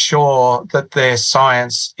make sure that their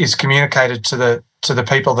science is communicated to the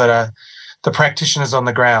people that are the practitioners on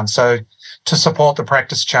the ground, so to support the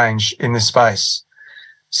practice change in this space.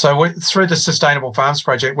 So through the Sustainable Farms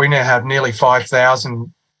Project, we now have nearly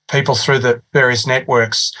 5,000 people through the various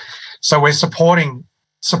networks. So we're supporting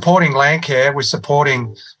land care, we're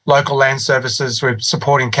supporting local land services, we're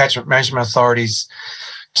supporting catchment management authorities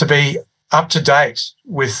to be up to date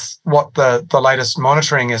with what the latest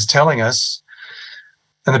monitoring is telling us,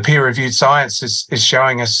 and the peer-reviewed science is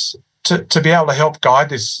showing us to be able to help guide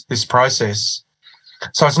this process.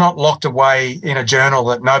 So it's not locked away in a journal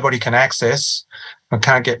that nobody can access or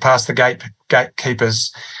can't get past the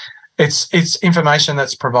gatekeepers. It's information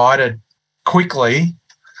that's provided quickly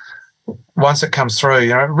once it comes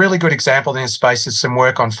through. A really good example in this space is some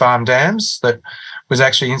work on farm dams that was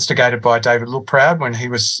actually instigated by David Lookproud when he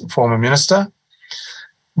was former minister.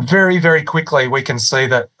 Very, very quickly, we can see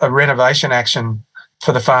that a renovation action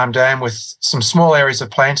for the farm dam with some small areas of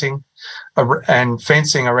planting and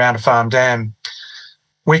fencing around a farm dam,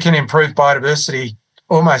 we can improve biodiversity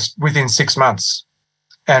almost within 6 months,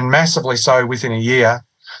 and massively so within a year.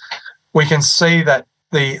 We can see that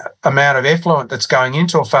the amount of effluent that's going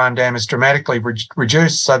into a farm dam is dramatically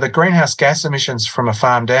reduced. So the greenhouse gas emissions from a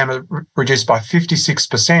farm dam are reduced by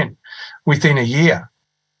 56% within a year.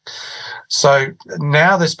 So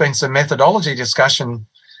now there's been some methodology discussion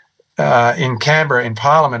in Canberra in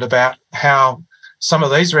Parliament about how some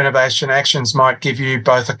of these renovation actions might give you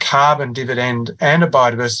both a carbon dividend and a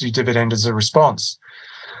biodiversity dividend as a response.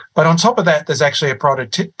 But on top of that, there's actually a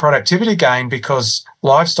productivity gain because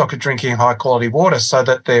livestock are drinking high-quality water, so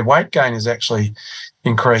that their weight gain is actually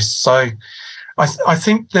increased. So I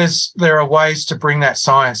think there are ways to bring that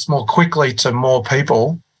science more quickly to more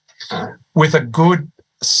people with a good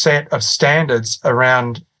set of standards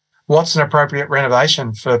around what's an appropriate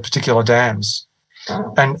renovation for particular dams.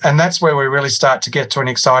 And that's where we really start to get to an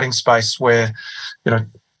exciting space where,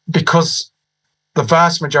 because the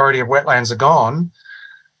vast majority of wetlands are gone,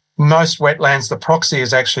 most wetlands, the proxy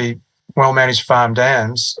is actually well-managed farm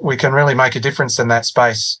dams. We can really make a difference in that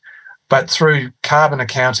space, but through carbon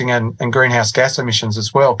accounting and greenhouse gas emissions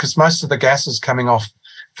as well, because most of the gases coming off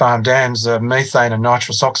farm dams are methane and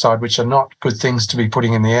nitrous oxide, which are not good things to be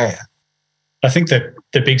putting in the air. I think that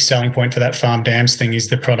the big selling point for that farm dams thing is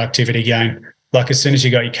the productivity gain. like as soon as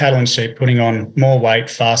you got your cattle and sheep putting on more weight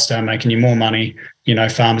faster, making you more money,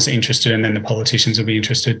 farmers are interested, and then the politicians will be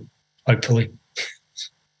interested, hopefully.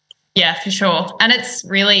 Yeah, for sure. And it's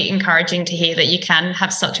really encouraging to hear that you can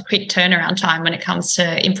have such a quick turnaround time when it comes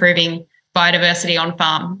to improving biodiversity on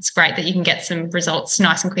farm. It's great that you can get some results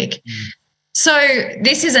nice and quick. So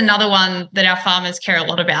this is another one that our farmers care a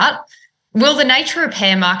lot about. Will the nature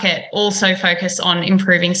repair market also focus on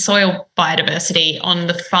improving soil biodiversity on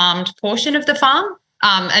the farmed portion of the farm,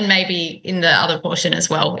 and maybe in the other portion as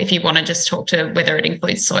well, if you want to just talk to whether it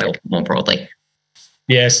includes soil more broadly?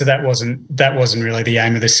 Yeah, so that wasn't really the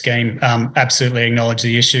aim of the scheme. Absolutely acknowledge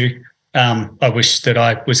the issue. I wish that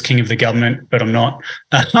I was king of the government, but I'm not.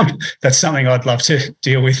 That's something I'd love to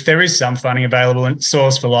deal with. There is some funding available, and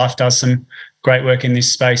Soils for Life does some great work in this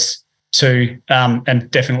space too,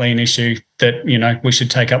 and definitely an issue that we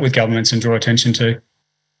should take up with governments and draw attention to.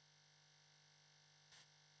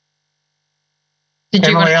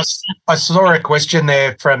 Emily, I saw a question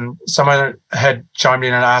there from someone who had chimed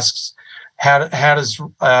in and asked, how does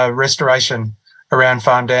restoration around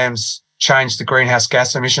farm dams change the greenhouse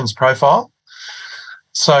gas emissions profile?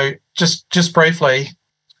 So just briefly,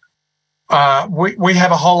 we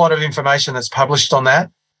have a whole lot of information that's published on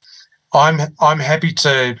that. I'm happy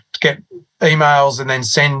to get emails and then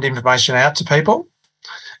send information out to people.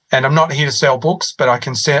 And I'm not here to sell books, but I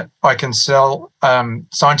can sell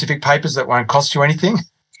scientific papers that won't cost you anything.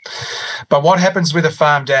 But what happens with a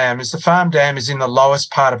farm dam is the farm dam is in the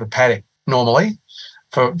lowest part of a paddock normally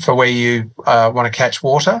for where you want to catch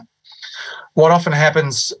water. What often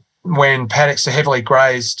happens when paddocks are heavily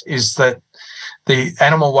grazed is that the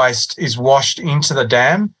animal waste is washed into the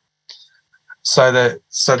dam. So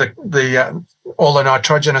the all the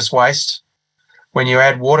nitrogenous waste, when you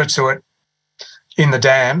add water to it in the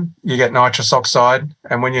dam, you get nitrous oxide,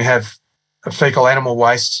 and when you have a fecal animal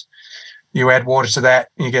waste, you add water to that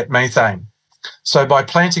and you get methane. So by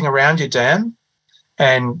planting around your dam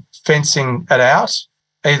and fencing it out,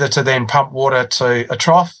 either to then pump water to a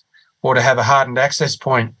trough or to have a hardened access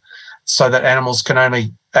point so that animals can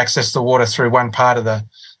only access the water through one part of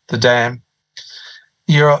the dam,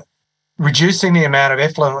 you're reducing the amount of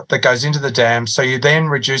effluent that goes into the dam, so you're then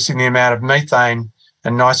reducing the amount of methane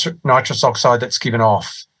and nitrous oxide that's given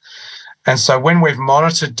off. And so when we've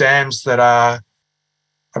monitored dams that are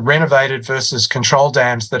renovated versus control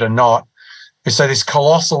dams that are not, we see this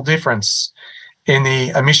colossal difference in the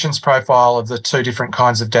emissions profile of the two different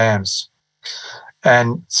kinds of dams.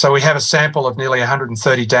 And so we have a sample of nearly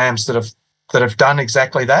 130 dams that have done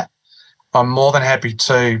exactly that. I'm more than happy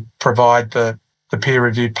to provide the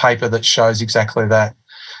peer-reviewed paper that shows exactly that.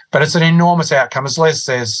 But it's an enormous outcome. As Les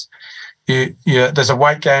says, there's a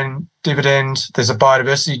weight gain dividend, there's a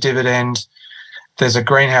biodiversity dividend, there's a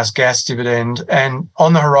greenhouse gas dividend, and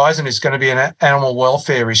on the horizon is going to be an animal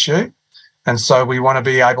welfare issue. And so we want to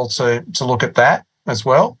be able to look at that as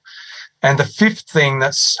well. And the fifth thing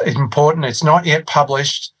that's important, it's not yet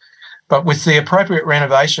published, but with the appropriate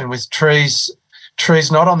renovation, with trees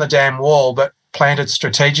not on the dam wall but planted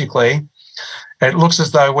strategically, it looks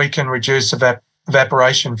as though we can reduce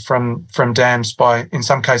evaporation from dams by, in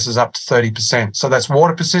some cases, up to 30%. So that's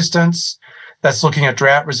water persistence, that's looking at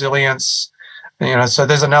drought resilience. So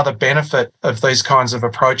there's another benefit of these kinds of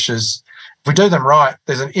approaches. If we do them right,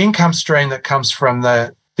 there's an income stream that comes from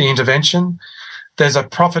the intervention. There's a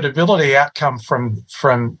profitability outcome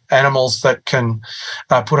from animals that can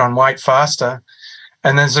put on weight faster.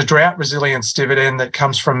 And there's a drought resilience dividend that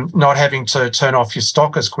comes from not having to turn off your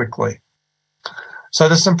stock as quickly. So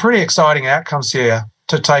there's some pretty exciting outcomes here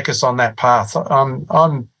to take us on that path.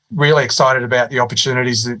 I'm really excited about the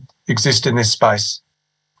opportunities that exist in this space.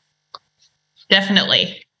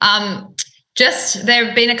 Definitely. There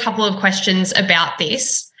have been a couple of questions about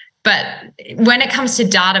this, but when it comes to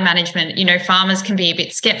data management, farmers can be a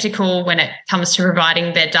bit skeptical when it comes to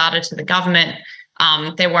providing their data to the government.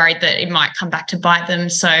 They're worried that it might come back to bite them.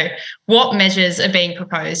 So what measures are being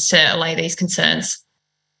proposed to allay these concerns?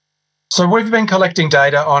 So we've been collecting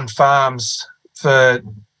data on farms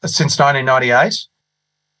since 1998,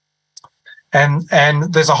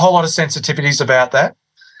 and there's a whole lot of sensitivities about that.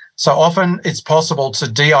 So often it's possible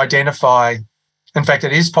to de-identify. In fact,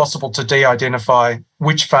 it is possible to de-identify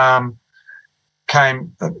which farm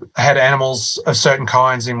had animals of certain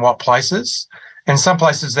kinds in what places. In some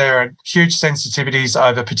places, there are huge sensitivities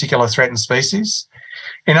over particular threatened species.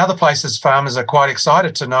 In other places, farmers are quite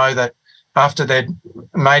excited to know that after they'd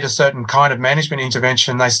made a certain kind of management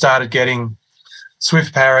intervention, they started getting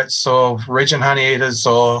swift parrots or region honeyeaters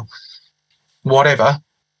or whatever.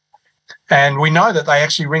 And we know that they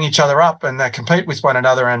actually ring each other up and they compete with one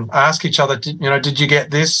another and ask each other, did you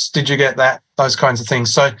get this? Did you get that? those kinds of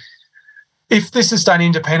things. So if this is done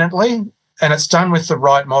independently and it's done with the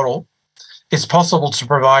right model, it's possible to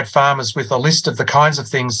provide farmers with a list of the kinds of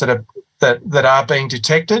things that are being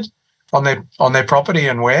detected on their property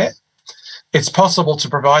and where. It's possible to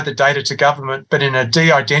provide the data to government, but in a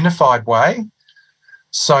de-identified way,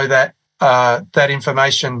 so that that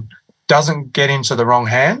information doesn't get into the wrong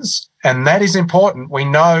hands. And that is important. We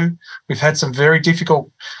know we've had some very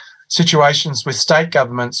difficult situations with state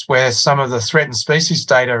governments where some of the threatened species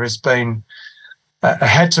data has been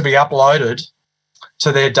had to be uploaded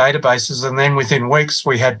to their databases, and then within weeks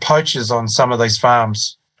we had poachers on some of these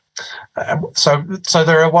farms. So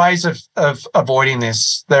there are ways of avoiding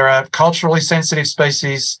this. There are culturally sensitive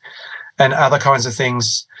species and other kinds of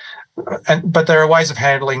things, but there are ways of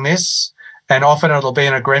handling this. And often it'll be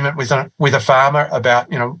an agreement with a farmer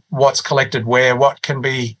about, what's collected where, what can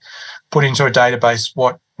be put into a database,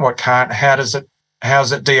 what can't, how is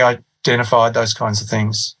it de-identified, those kinds of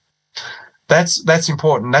things. That's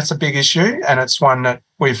important. That's a big issue, and it's one that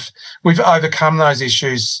we've overcome those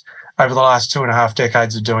issues over the last 2.5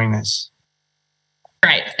 decades of doing this.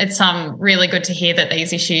 Great. It's really good to hear that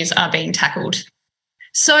these issues are being tackled.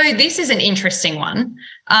 So this is an interesting one.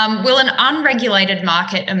 Will an unregulated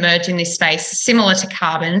market emerge in this space similar to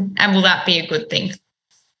carbon, and will that be a good thing?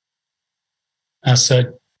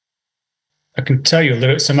 So I can tell you a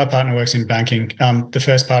little. So my partner works in banking. The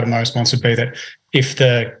first part of my response would be that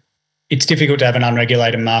it's difficult to have an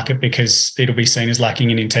unregulated market because it'll be seen as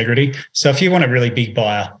lacking in integrity. So if you want a really big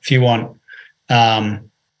buyer, if you want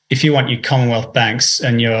your Commonwealth banks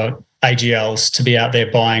and your AGLs to be out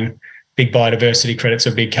there buying big biodiversity credits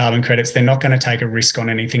or big carbon credits, they're not going to take a risk on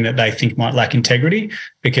anything that they think might lack integrity,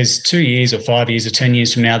 because 2 years or 5 years or 10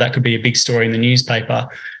 years from now, that could be a big story in the newspaper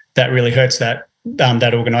that really hurts that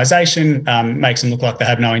organisation, makes them look like they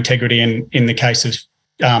have no integrity. And in the case of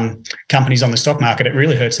companies on the stock market, it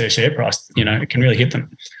really hurts their share price. It can really hit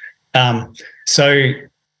them. So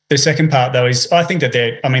the second part, though, is I think that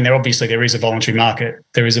there is a voluntary market.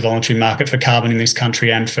 There is a voluntary market for carbon in this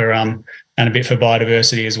country and for and a bit for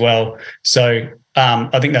biodiversity as well. So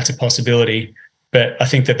I think that's a possibility, but I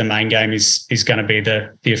think that the main game is going to be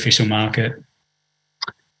the official market.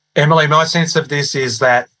 Emily, my sense of this is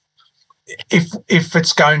that if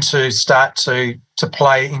it's going to start to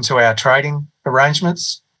play into our trading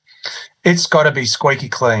arrangements, it's got to be squeaky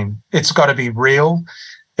clean. It's got to be real.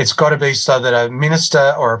 It's got to be so that a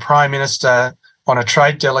minister or a prime minister on a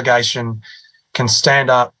trade delegation can stand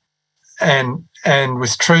up and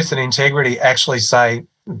with truth and integrity actually say,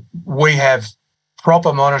 we have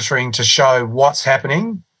proper monitoring to show what's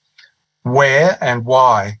happening, where and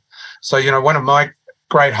why. So, one of my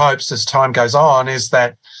great hopes as time goes on is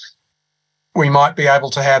that we might be able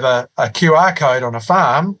to have a QR code on a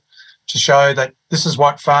farm to show that this is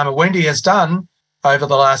what Farmer Wendy has done over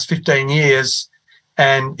the last 15 years.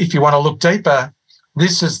 And if you want to look deeper,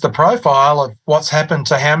 this is the profile of what's happened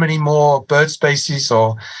to how many more bird species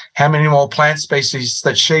or how many more plant species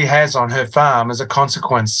that she has on her farm as a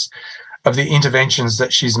consequence of the interventions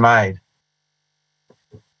that she's made.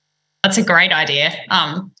 That's a great idea.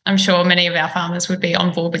 I'm sure many of our farmers would be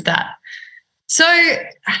on board with that. So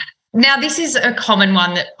now this is a common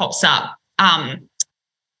one that pops up.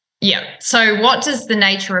 So what does the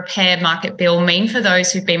nature repair market bill mean for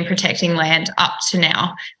those who've been protecting land up to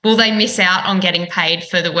now? Will they miss out on getting paid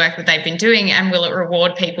for the work that they've been doing, and will it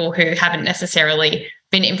reward people who haven't necessarily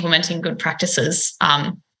been implementing good practices,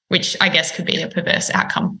 which I guess could be a perverse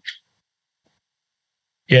outcome?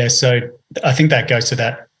 Yeah, so I think that goes to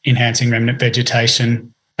that enhancing remnant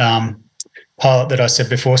vegetation pilot that I said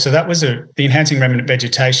before. So that was the enhancing remnant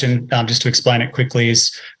vegetation, just to explain it quickly,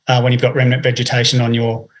 is when you've got remnant vegetation on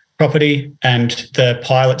your property, and the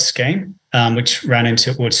pilot scheme, which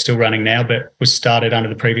it's still running now, but was started under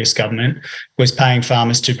the previous government, was paying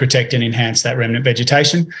farmers to protect and enhance that remnant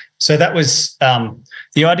vegetation. So that was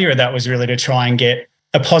the idea of that was really to try and get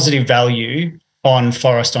a positive value on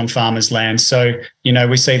forest on farmers' land. So,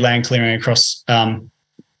 we see land clearing across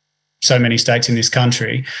so many states in this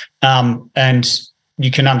country, and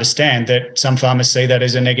you can understand that some farmers see that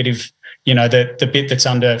as a negative. The bit that's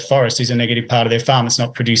under forest is a negative part of their farm. It's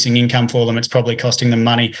not producing income for them. It's probably costing them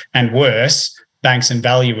money. And worse, banks and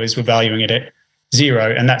valuers were valuing it at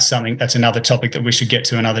zero. And that's another topic that we should get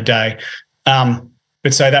to another day.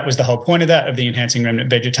 But so that was the whole point of the enhancing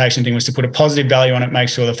remnant vegetation thing, was to put a positive value on it, make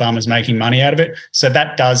sure the farmer's making money out of it. So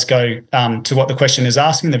that does go to what the question is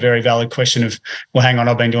asking, the very valid question of, well, hang on,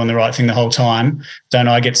 I've been doing the right thing the whole time. Don't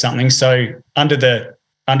I get something? So under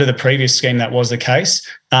the previous scheme, that was the case.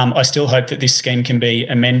 I still hope that this scheme can be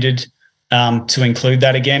amended to include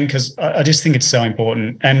that again, because I just think it's so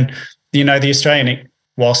important. And the Australian,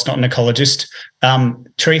 whilst not an ecologist,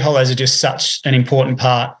 tree hollows are just such an important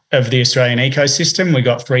part of the Australian ecosystem. We've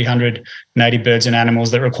got 300 native birds and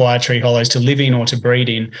animals that require tree hollows to live in or to breed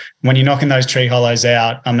in. When you're knocking those tree hollows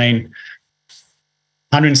out,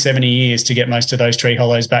 170 years to get most of those tree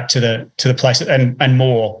hollows back to the place and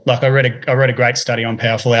more. Like I read a great study on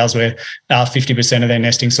powerful owls where 50% of their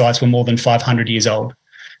nesting sites were more than 500 years old.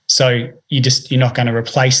 So you're not going to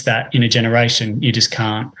replace that in a generation. You just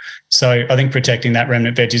can't. So I think protecting that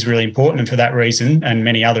remnant veg is really important, and for that reason and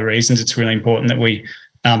many other reasons, it's really important that we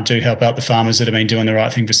do help out the farmers that have been doing the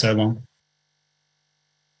right thing for so long.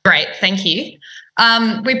 Great, thank you.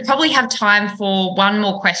 We probably have time for one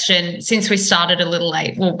more question. Since we started a little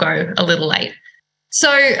late, we'll go a little late.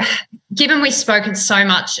 So given we've spoken so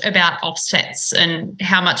much about offsets and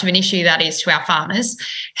how much of an issue that is to our farmers,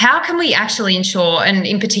 how can we actually ensure, and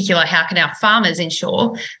in particular, how can our farmers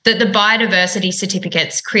ensure that the biodiversity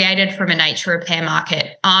certificates created from a nature repair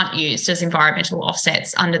market aren't used as environmental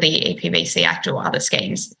offsets under the EPBC Act or other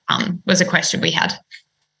schemes? Was a question we had.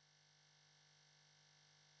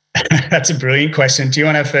 That's a brilliant question. Do you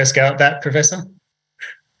want to first go at that, Professor?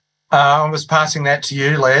 I was passing that to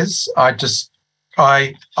you, Les.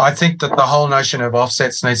 I think that the whole notion of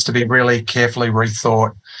offsets needs to be really carefully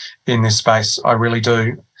rethought in this space. I really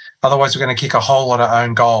do. Otherwise, we're going to kick a whole lot of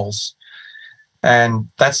own goals. And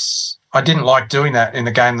I didn't like doing that in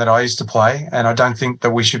the game that I used to play, and I don't think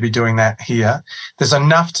that we should be doing that here. There's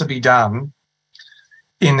enough to be done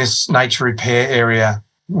in this nature repair area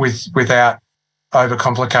without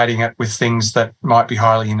overcomplicating it with things that might be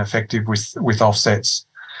highly ineffective with offsets.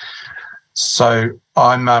 So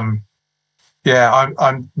I'm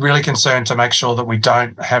really concerned to make sure that we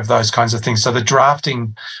don't have those kinds of things. So the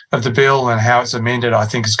drafting of the bill and how it's amended, I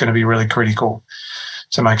think, is going to be really critical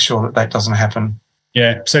to make sure that doesn't happen.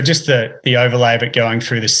 Yeah, so just the overlay of it going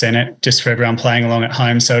through the Senate, just for everyone playing along at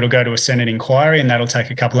home. So it'll go to a Senate inquiry, and that'll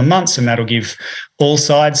take a couple of months, and that'll give all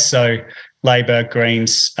sides, so Labor,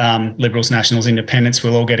 Greens, Liberals, Nationals, Independents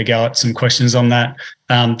will all get a go at some questions on that.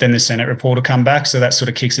 Then the Senate report will come back, so that sort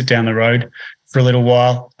of kicks it down the road for a little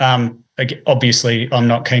while. Obviously, I'm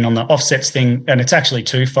not keen on the offsets thing, and it's actually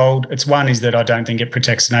twofold. It's one is that I don't think it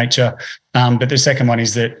protects nature, but the second one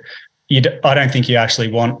is that I don't think you actually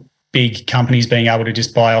want big companies being able to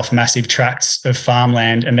just buy off massive tracts of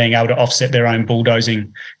farmland and being able to offset their own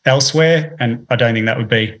bulldozing elsewhere, and I don't think that would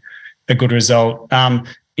be a good result.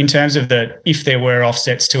 In terms of if there were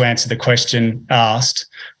offsets, to answer the question asked,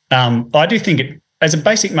 I do think as a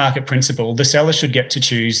basic market principle, the seller should get to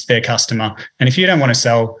choose their customer. And if you don't want to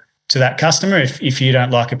sell to that customer, if you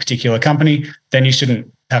don't like a particular company, then you shouldn't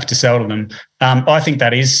have to sell to them. I think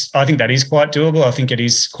that is quite doable. I think it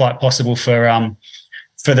is quite possible for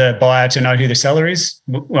the buyer to know who the seller is.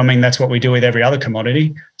 I mean, that's what we do with every other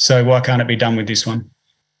commodity. So why can't it be done with this one?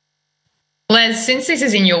 Les, since this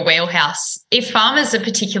is in your wheelhouse, if farmers are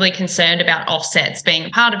particularly concerned about offsets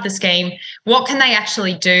being part of the scheme, what can they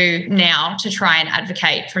actually do now to try and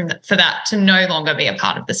advocate for that to no longer be a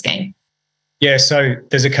part of the scheme? Yeah, so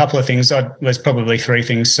there's a couple of things. There's probably three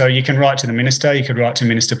things. So you can write to the minister. You could write to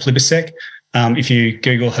Minister Plibersek. If you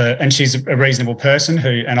Google her, and she's a reasonable person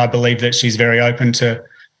and I believe that she's very open to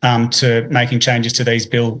making changes to this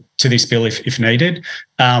bill if needed.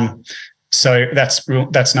 So that's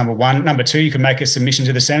number one. Number two, you can make a submission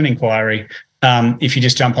to the Senate inquiry. If you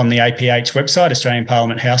just jump on the APH website,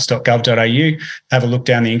 australianparliamenthouse.gov.au, have a look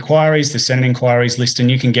down the inquiries, the Senate inquiries list, and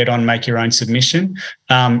you can get on, make your own submission.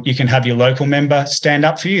 You can have your local member stand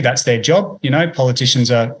up for you. That's their job. Politicians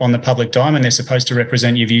are on the public dime and they're supposed to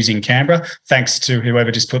represent your views in Canberra. Thanks to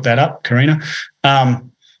whoever just put that up, Karina.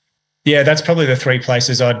 Yeah, that's probably the three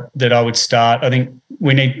places that I would start. I think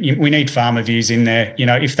we need farmer views in there.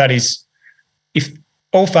 If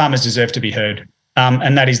all farmers deserve to be heard,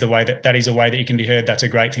 and that is a way that you can be heard. That's a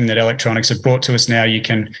great thing that electronics have brought to us now. You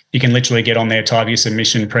can literally get on there, type your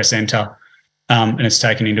submission, press enter, and it's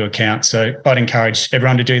taken into account. So I'd encourage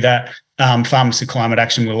everyone to do that. Farmers for Climate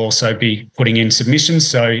Action will also be putting in submissions.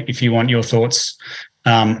 So if you want your thoughts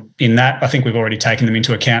in that, I think we've already taken them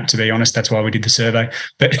into account, to be honest. That's why we did the survey.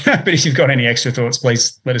 But if you've got any extra thoughts,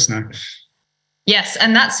 please let us know. Yes,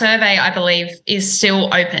 and that survey, I believe, is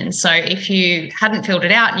still open. So if you hadn't filled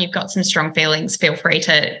it out and you've got some strong feelings, feel free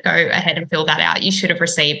to go ahead and fill that out. You should have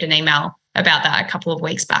received an email about that a couple of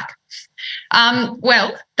weeks back.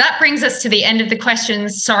 Well, that brings us to the end of the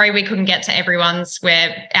questions. Sorry we couldn't get to everyone's.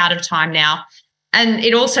 We're out of time now. And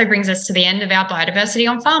it also brings us to the end of our Biodiversity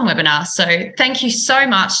on Farm webinar. So thank you so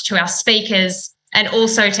much to our speakers, and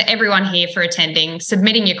also to everyone here for attending,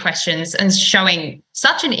 submitting your questions and showing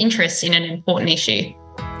such an interest in an important issue.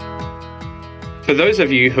 For those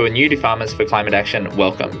of you who are new to Farmers for Climate Action,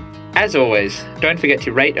 welcome. As always, don't forget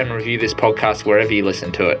to rate and review this podcast wherever you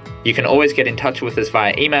listen to it. You can always get in touch with us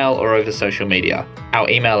via email or over social media. Our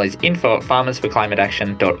email is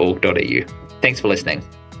info@farmersforclimateaction.org.au. Thanks for listening.